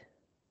preserved.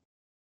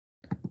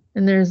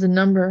 And there's a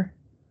number.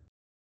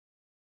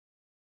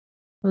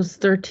 It was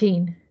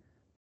 13.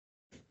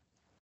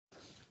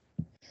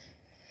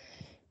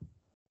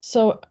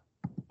 So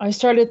I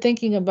started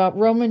thinking about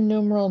Roman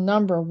numeral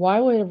number. Why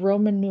would a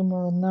Roman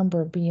numeral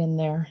number be in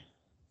there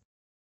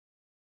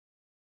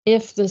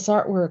if this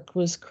artwork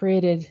was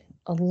created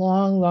a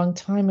long, long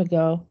time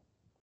ago?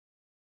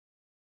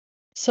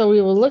 So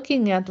we were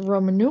looking at the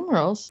Roman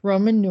numerals,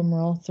 Roman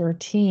numeral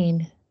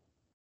 13.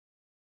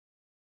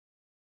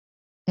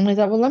 And I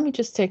thought, well, let me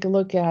just take a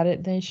look at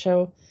it. They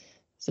show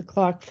the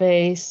clock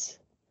face,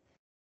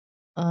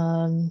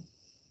 a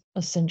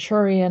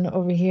centurion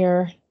over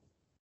here.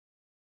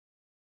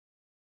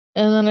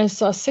 And then I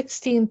saw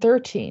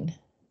 1613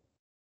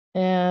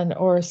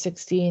 or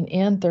 16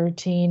 and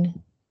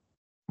 13.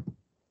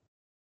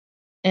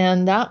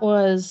 And that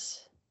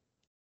was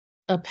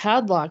a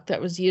padlock that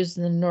was used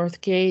in the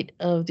north gate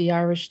of the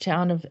Irish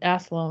town of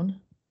Athlone.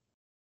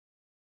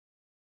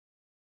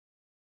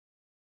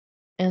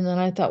 And then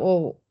I thought,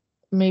 well,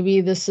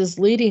 maybe this is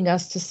leading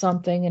us to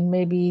something, and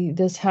maybe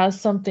this has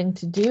something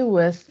to do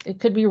with, it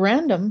could be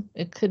random,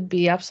 it could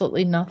be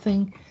absolutely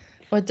nothing,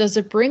 but does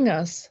it bring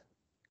us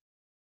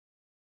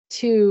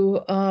to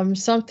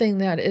something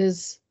that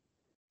is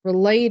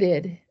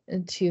related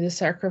to the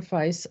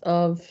sacrifice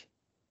of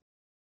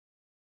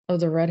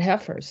the red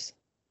heifers?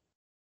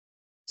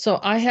 So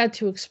I had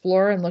to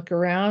explore and look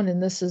around,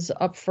 and this is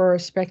up for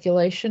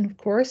speculation, of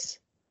course,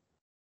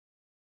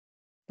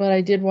 but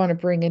I did want to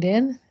bring it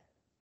in.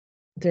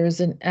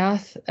 There's an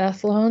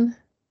Athlone,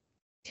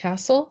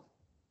 castle.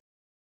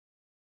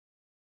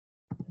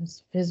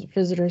 This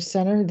visitor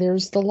center.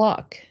 There's the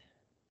lock.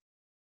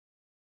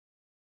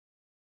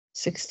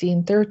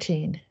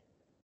 1613,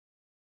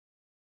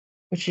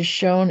 which is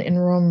shown in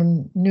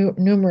Roman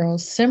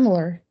numerals,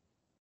 similar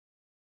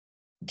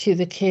to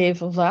the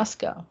cave of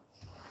Lascaux.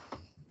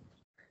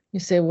 You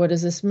say, what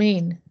does this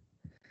mean?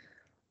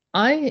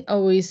 I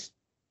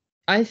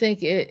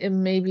think it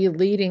may be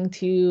leading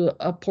to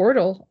a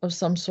portal of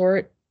some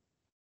sort,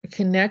 a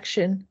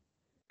connection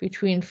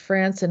between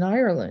France and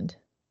Ireland.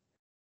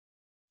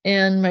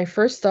 And my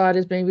first thought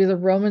is maybe the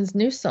Romans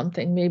knew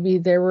something. Maybe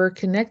they were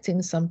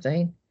connecting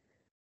something,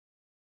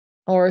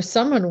 or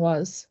someone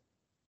was.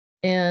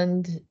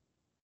 And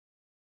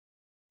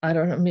I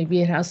don't know,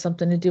 maybe it has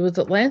something to do with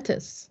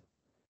Atlantis.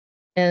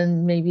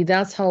 And maybe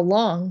that's how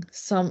long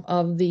some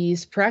of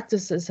these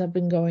practices have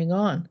been going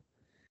on.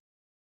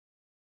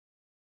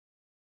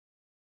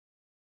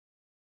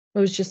 It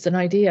was just an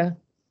idea.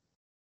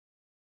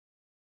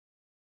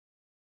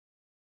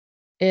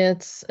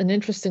 It's an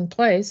interesting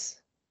place.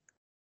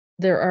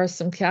 There are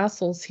some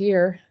castles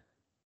here.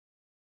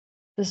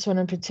 This one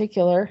in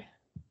particular.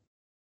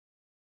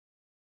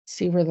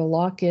 See where the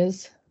lock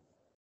is.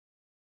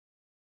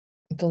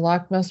 The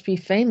lock must be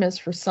famous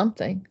for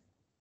something.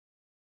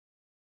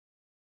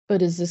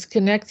 But is this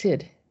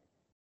connected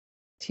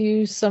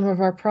to some of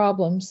our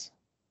problems?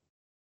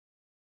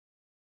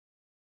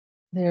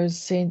 There's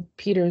St.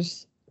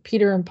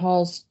 Peter and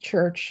Paul's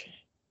Church.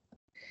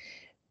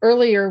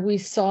 Earlier, we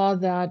saw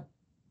that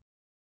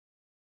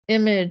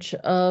image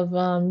of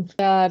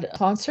that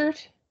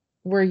concert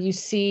where you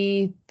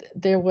see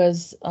there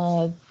was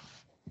an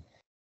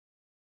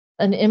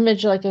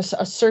image, like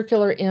a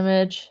circular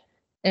image,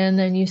 and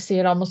then you see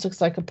it almost looks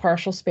like a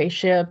partial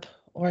spaceship,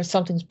 or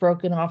something's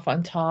broken off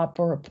on top,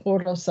 or a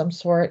portal of some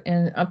sort,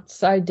 and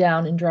upside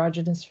down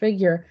androgynous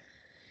figure.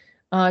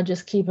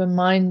 Just keep in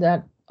mind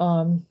that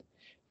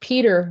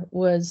Peter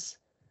was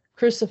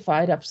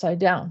crucified upside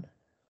down.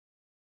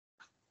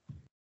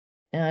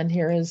 And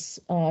here is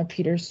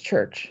Peter's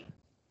church.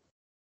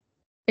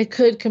 It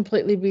could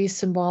completely be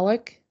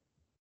symbolic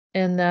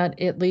and that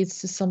it leads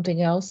to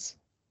something else.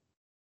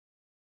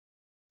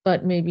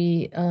 But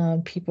maybe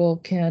people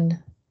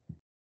can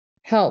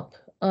help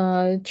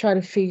try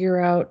to figure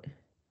out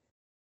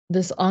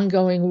this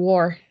ongoing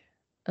war,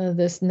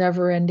 this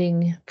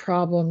never-ending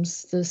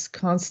problems, this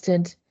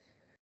constant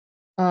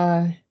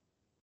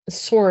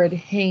sword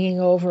hanging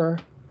over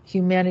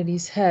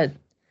humanity's head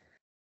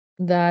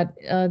that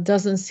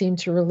doesn't seem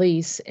to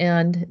release,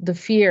 and the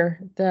fear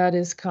that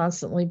is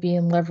constantly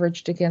being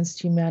leveraged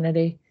against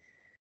humanity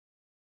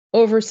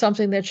over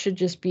something that should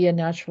just be a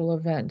natural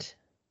event.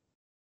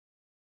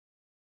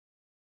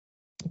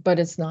 But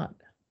it's not.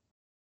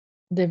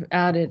 They've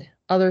added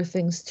other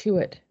things to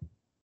it.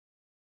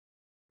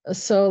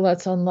 So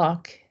let's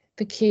unlock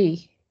the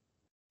key.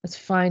 Let's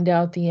find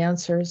out the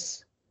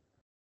answers.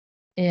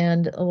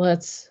 And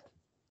let's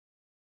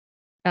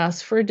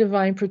ask for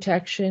divine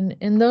protection.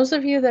 And those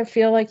of you that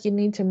feel like you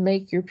need to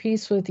make your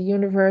peace with the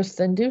universe,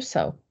 then do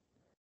so.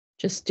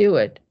 Just do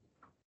it.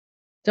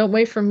 Don't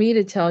wait for me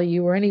to tell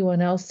you or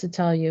anyone else to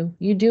tell you.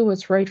 You do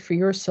what's right for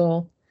your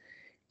soul.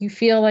 You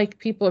feel like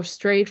people have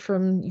strayed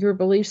from your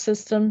belief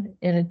system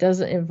and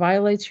it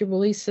violates your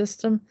belief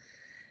system,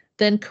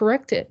 then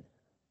correct it.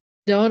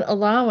 Don't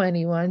allow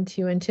anyone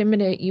to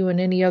intimidate you in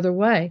any other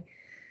way.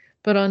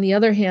 But on the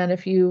other hand,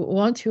 if you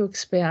want to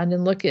expand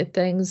and look at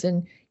things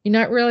and you're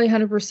not really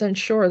 100%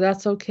 sure,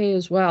 that's okay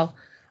as well.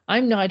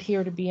 I'm not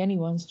here to be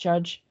anyone's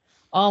judge.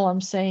 All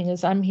I'm saying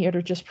is I'm here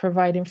to just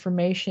provide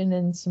information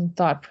and some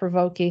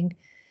thought-provoking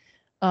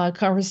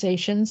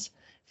conversations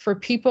for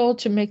people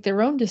to make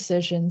their own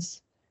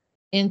decisions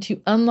and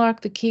to unlock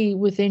the key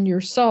within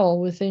your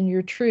soul, within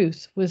your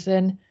truth,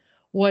 within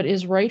what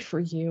is right for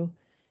you.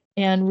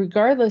 And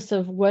regardless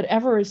of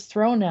whatever is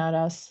thrown at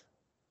us,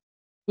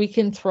 we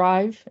can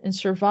thrive and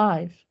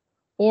survive,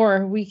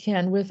 or we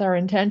can, with our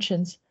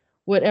intentions,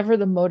 whatever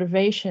the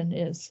motivation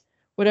is,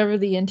 whatever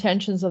the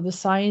intentions of the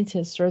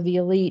scientists or the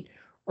elite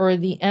or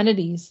the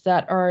entities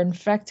that are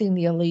infecting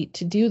the elite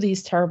to do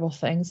these terrible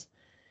things,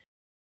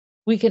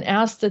 we can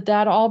ask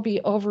that all be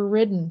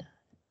overridden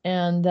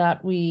and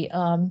that we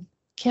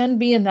can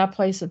be in that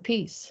place of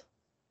peace.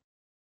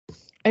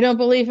 I don't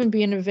believe in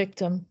being a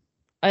victim.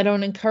 I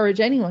don't encourage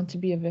anyone to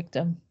be a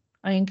victim.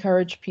 I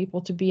encourage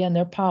people to be in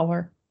their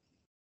power.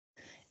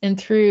 And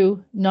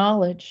through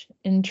knowledge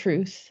and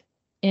truth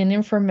and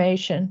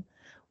information,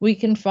 we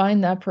can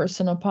find that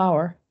personal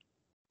power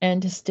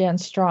and to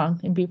stand strong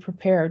and be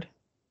prepared.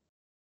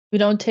 We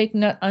don't take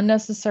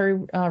unnecessary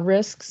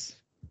risks.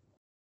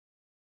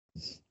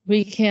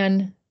 We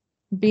can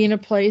be in a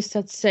place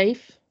that's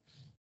safe,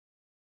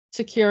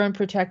 secure, and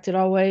protected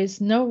always.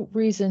 No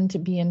reason to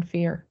be in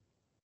fear.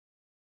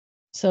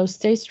 So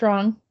stay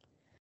strong.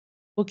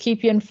 We'll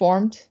keep you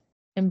informed.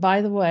 And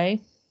by the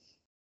way,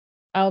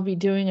 I'll be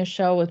doing a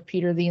show with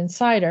Peter the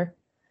Insider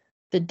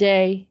the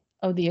day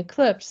of the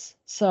eclipse.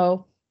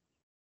 So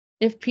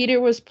if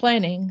Peter was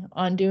planning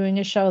on doing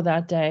a show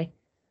that day,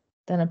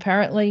 then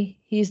apparently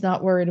he's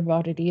not worried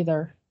about it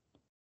either.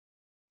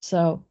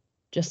 So,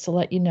 just to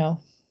let you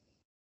know.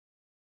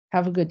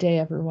 Have a good day,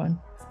 everyone.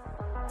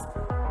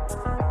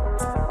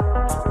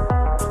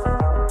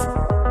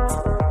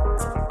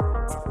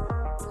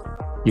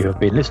 You have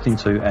been listening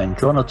to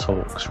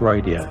Andronetalks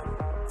Radio.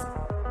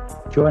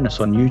 Join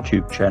us on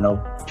YouTube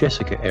channel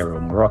Jessica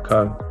Arael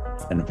Morocco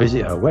and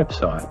visit her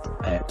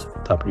website at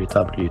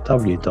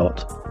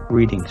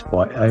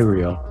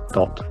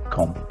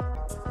www.readingsbyarael.com.